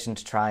temptation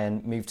to try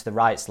and move to the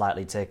right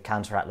slightly to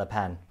counteract Le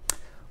Pen?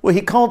 Well,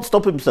 he can't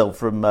stop himself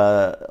from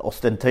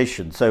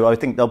ostentation, so I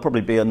think there'll probably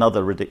be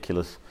another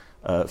ridiculous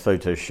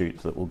photo shoot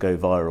that will go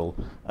viral.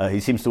 He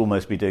seems to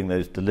almost be doing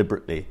those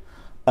deliberately.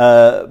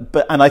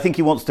 And I think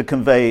he wants to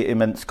convey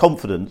immense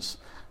confidence,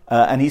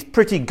 and he's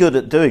pretty good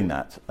at doing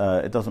that.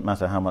 It doesn't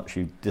matter how much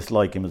you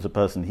dislike him as a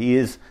person. He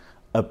is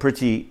a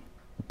pretty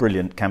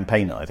brilliant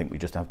campaigner. I think we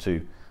just have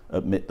to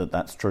admit that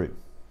that's true.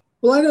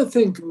 Well, I don't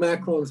think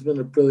Macron's been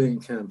a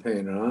brilliant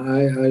campaigner.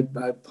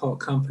 I part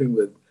company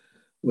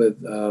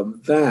with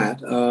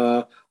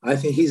that. I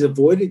think he's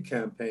avoided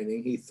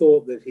campaigning. He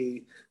thought that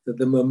the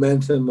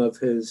momentum of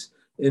his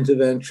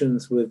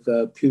interventions with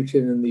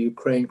Putin in the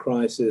Ukraine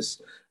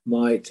crisis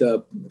might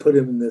put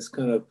him in this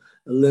kind of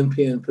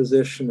Olympian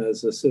position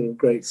as a sort of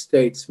great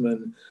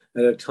statesman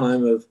at a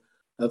time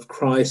of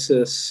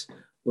crisis,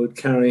 would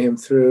carry him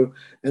through.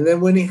 And then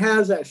when he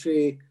has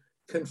actually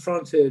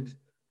confronted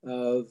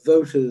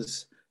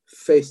voters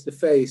face to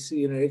face,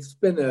 it's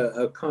been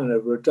a kind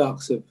of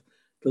redux of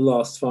the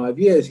last 5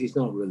 years. He's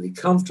not really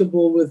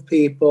comfortable with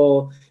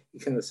people. He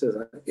kind of says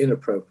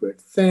inappropriate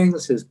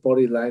things. His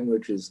body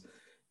language is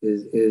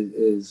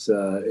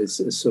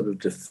sort of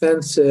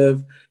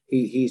defensive.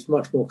 He's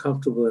much more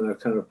comfortable in a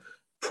kind of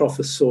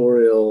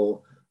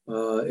professorial,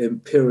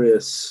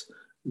 imperious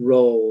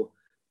role,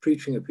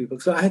 preaching at people.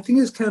 So I think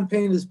his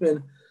campaign has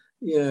been,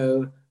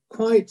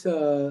 quite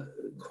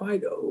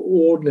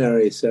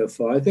ordinary so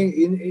far. I think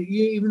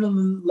even on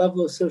the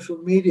level of social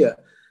media,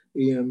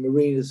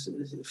 Marine has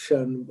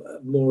shown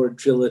more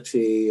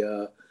agility,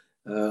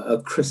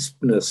 a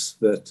crispness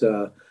that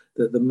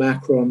the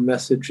Macron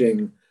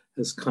messaging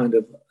has kind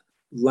of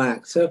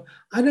lacked. So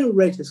I don't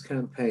rate his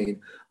campaign.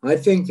 I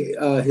think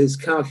his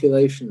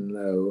calculation,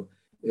 though,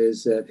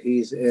 is that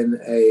he's in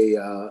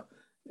a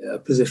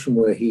position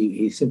where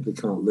he simply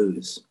can't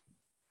lose.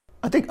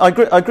 I think I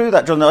agree with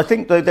that, John. I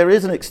think though there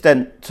is an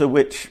extent to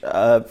which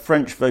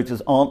French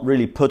voters aren't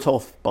really put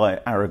off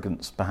by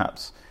arrogance,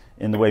 perhaps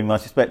in the way we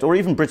might expect, or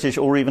even British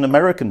or even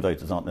American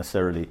voters aren't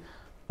necessarily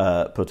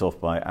put off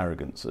by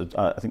arrogance.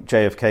 I think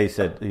JFK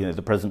said,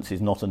 the presidency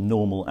is not a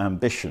normal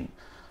ambition.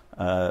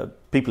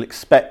 People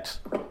expect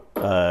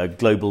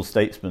global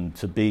statesmen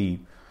to be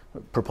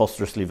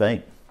preposterously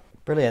vain.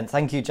 Brilliant.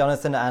 Thank you,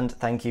 Jonathan, and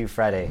thank you,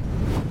 Freddie.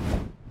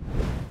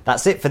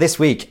 That's it for this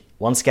week.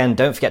 Once again,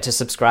 don't forget to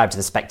subscribe to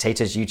The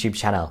Spectator's YouTube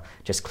channel.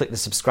 Just click the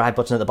subscribe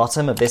button at the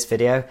bottom of this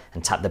video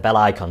and tap the bell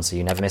icon so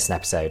you never miss an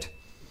episode.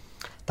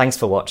 Thanks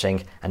for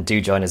watching, and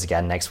do join us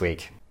again next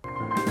week.